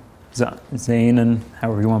Zaanan,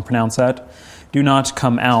 however you want to pronounce that, do not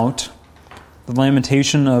come out. The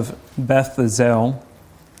lamentation of Beth-Ezel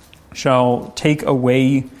shall take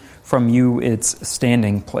away from you its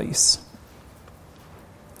standing place.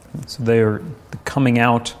 So they are coming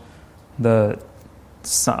out, the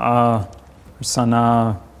Sana,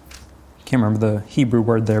 can't remember the Hebrew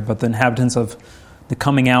word there, but the inhabitants of the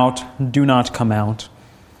coming out do not come out.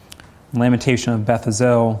 Lamentation of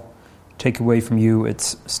Beth-Ezel, take away from you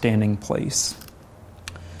its standing place.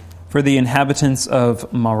 For the inhabitants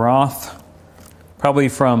of Marath, probably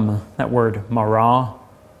from that word marah,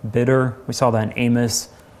 bitter. We saw that in Amos.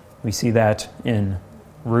 We see that in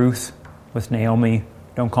Ruth with Naomi.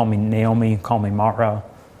 Don't call me Naomi, call me Mara.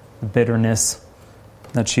 The bitterness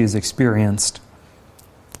that she has experienced.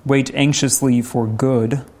 Wait anxiously for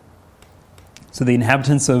good. So the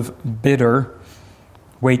inhabitants of bitter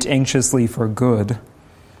wait anxiously for good,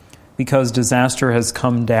 because disaster has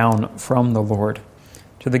come down from the Lord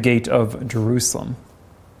to the gate of Jerusalem.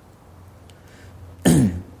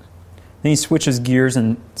 Then he switches gears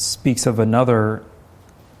and speaks of another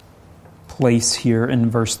place here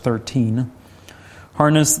in verse 13.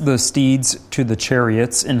 Harness the steeds to the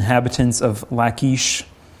chariots, inhabitants of Lachish.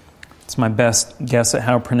 It's my best guess at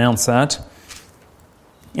how to pronounce that.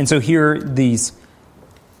 And so here, these,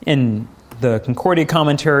 in the Concordia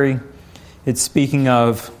commentary, it's speaking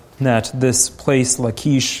of that this place,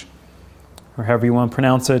 Lachish, or however you want to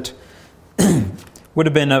pronounce it, would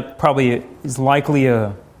have been probably is likely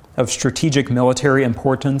of strategic military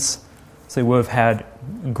importance. So they would have had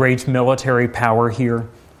great military power here.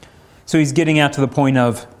 So he's getting out to the point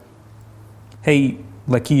of, hey,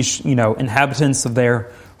 Lachish, inhabitants of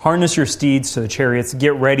there, harness your steeds to the chariots,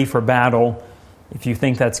 get ready for battle if you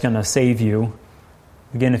think that's going to save you.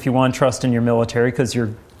 Again, if you want to trust in your military, because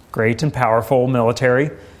you're great and powerful military,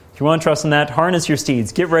 if you want to trust in that, harness your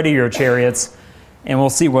steeds, get ready your chariots, and we'll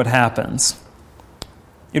see what happens.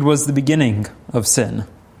 It was the beginning of sin.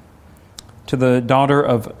 To the daughter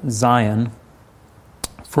of Zion,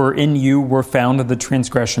 for in you were found the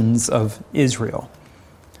transgressions of Israel.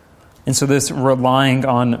 And so this relying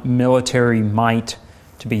on military might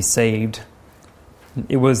to be saved,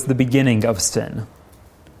 it was the beginning of sin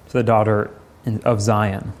to the daughter of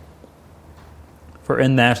Zion. For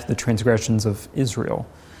in that the transgressions of Israel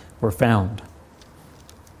were found.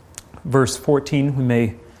 Verse 14, we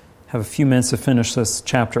may have a few minutes to finish this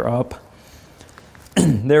chapter up.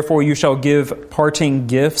 Therefore you shall give parting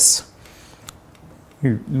gifts.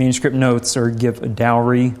 Your manuscript notes, or give a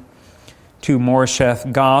dowry to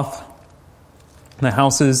Moresheth Goth. The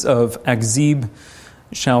houses of Akzib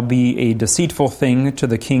shall be a deceitful thing to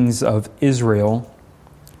the kings of Israel.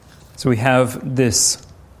 So we have this,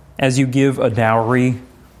 as you give a dowry,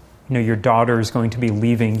 your daughter is going to be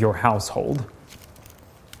leaving your household.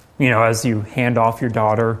 As you hand off your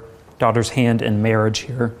daughter's hand in marriage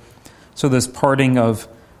here. So this parting of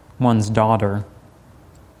one's daughter.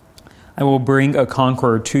 I will bring a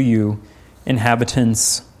conqueror to you,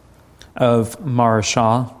 inhabitants of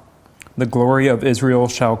Mareshah. The glory of Israel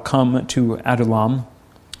shall come to Adullam.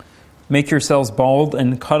 Make yourselves bald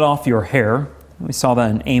and cut off your hair. We saw that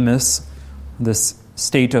in Amos, this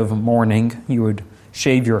state of mourning. You would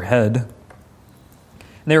shave your head.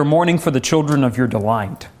 They are mourning for the children of your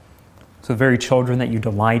delight. So the very children that you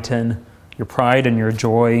delight in, your pride and your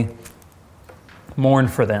joy, mourn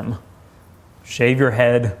for them. Shave your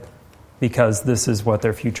head, because this is what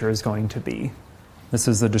their future is going to be. This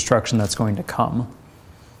is the destruction that's going to come.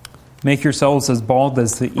 Make yourselves as bald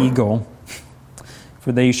as the eagle,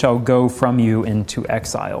 for they shall go from you into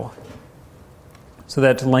exile. So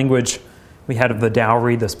that language we had of the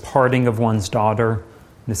dowry, this parting of one's daughter,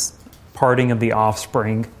 this parting of the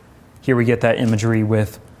offspring, here we get that imagery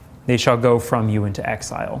with, they shall go from you into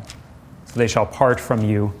exile. So they shall part from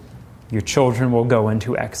you. Your children will go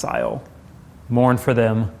into exile. Mourn for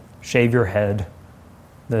them. Shave your head.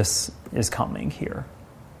 This is coming here.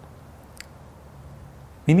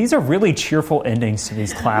 These are really cheerful endings to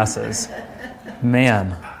these classes.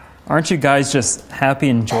 Man, aren't you guys just happy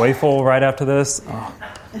and joyful right after this? Oh.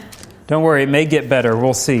 Don't worry, it may get better.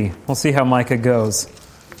 We'll see. We'll see how Micah goes.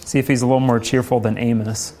 See if he's a little more cheerful than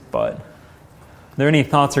Amos. But are there any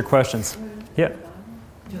thoughts or questions? Yeah.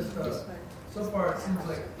 Just so far, it seems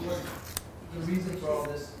like the reason for all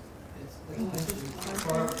this is the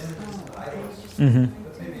carved images of idols. Mm-hmm.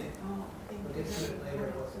 But maybe we'll get to it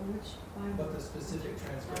later. What the specific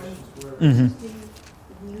transgressions were. Mm-hmm.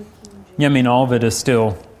 Yeah, all of it is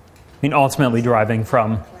still, ultimately driving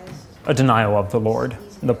from a denial of the Lord,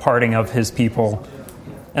 the parting of his people.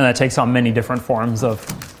 And that takes on many different forms of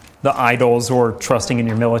the idols or trusting in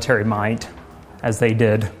your military might, as they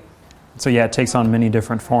did. So yeah, it takes on many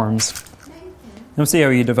different forms. We'll see how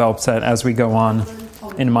he develops that as we go on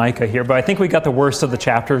in Micah here. But I think we got the worst of the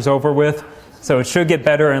chapters over with, so it should get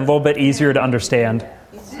better and a little bit easier to understand.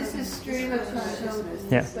 This is stream of consciousness.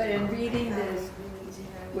 Yeah. But in reading this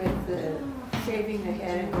with the shaving the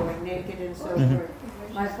head and going naked and so forth,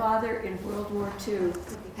 my father in World War II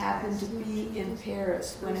happened to be in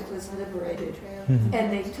Paris when it was liberated.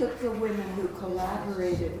 And they took the women who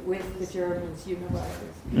collaborated with the Germans, you know,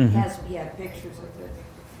 he had pictures of it,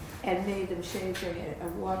 and made them shave their head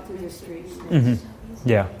and walk through the streets.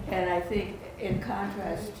 Yeah. And I think, in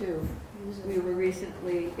contrast to, we were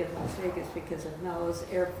recently in Las Vegas because of Nellis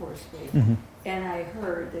Air Force Base, and I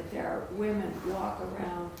heard that there are women walk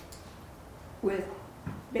around with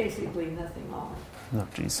basically nothing on Oh,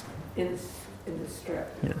 jeez. in the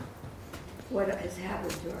strip. Yeah. What has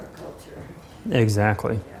happened to our culture?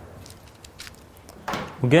 Exactly.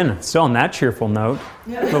 Again, still on that cheerful note,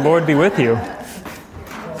 the Lord be with you.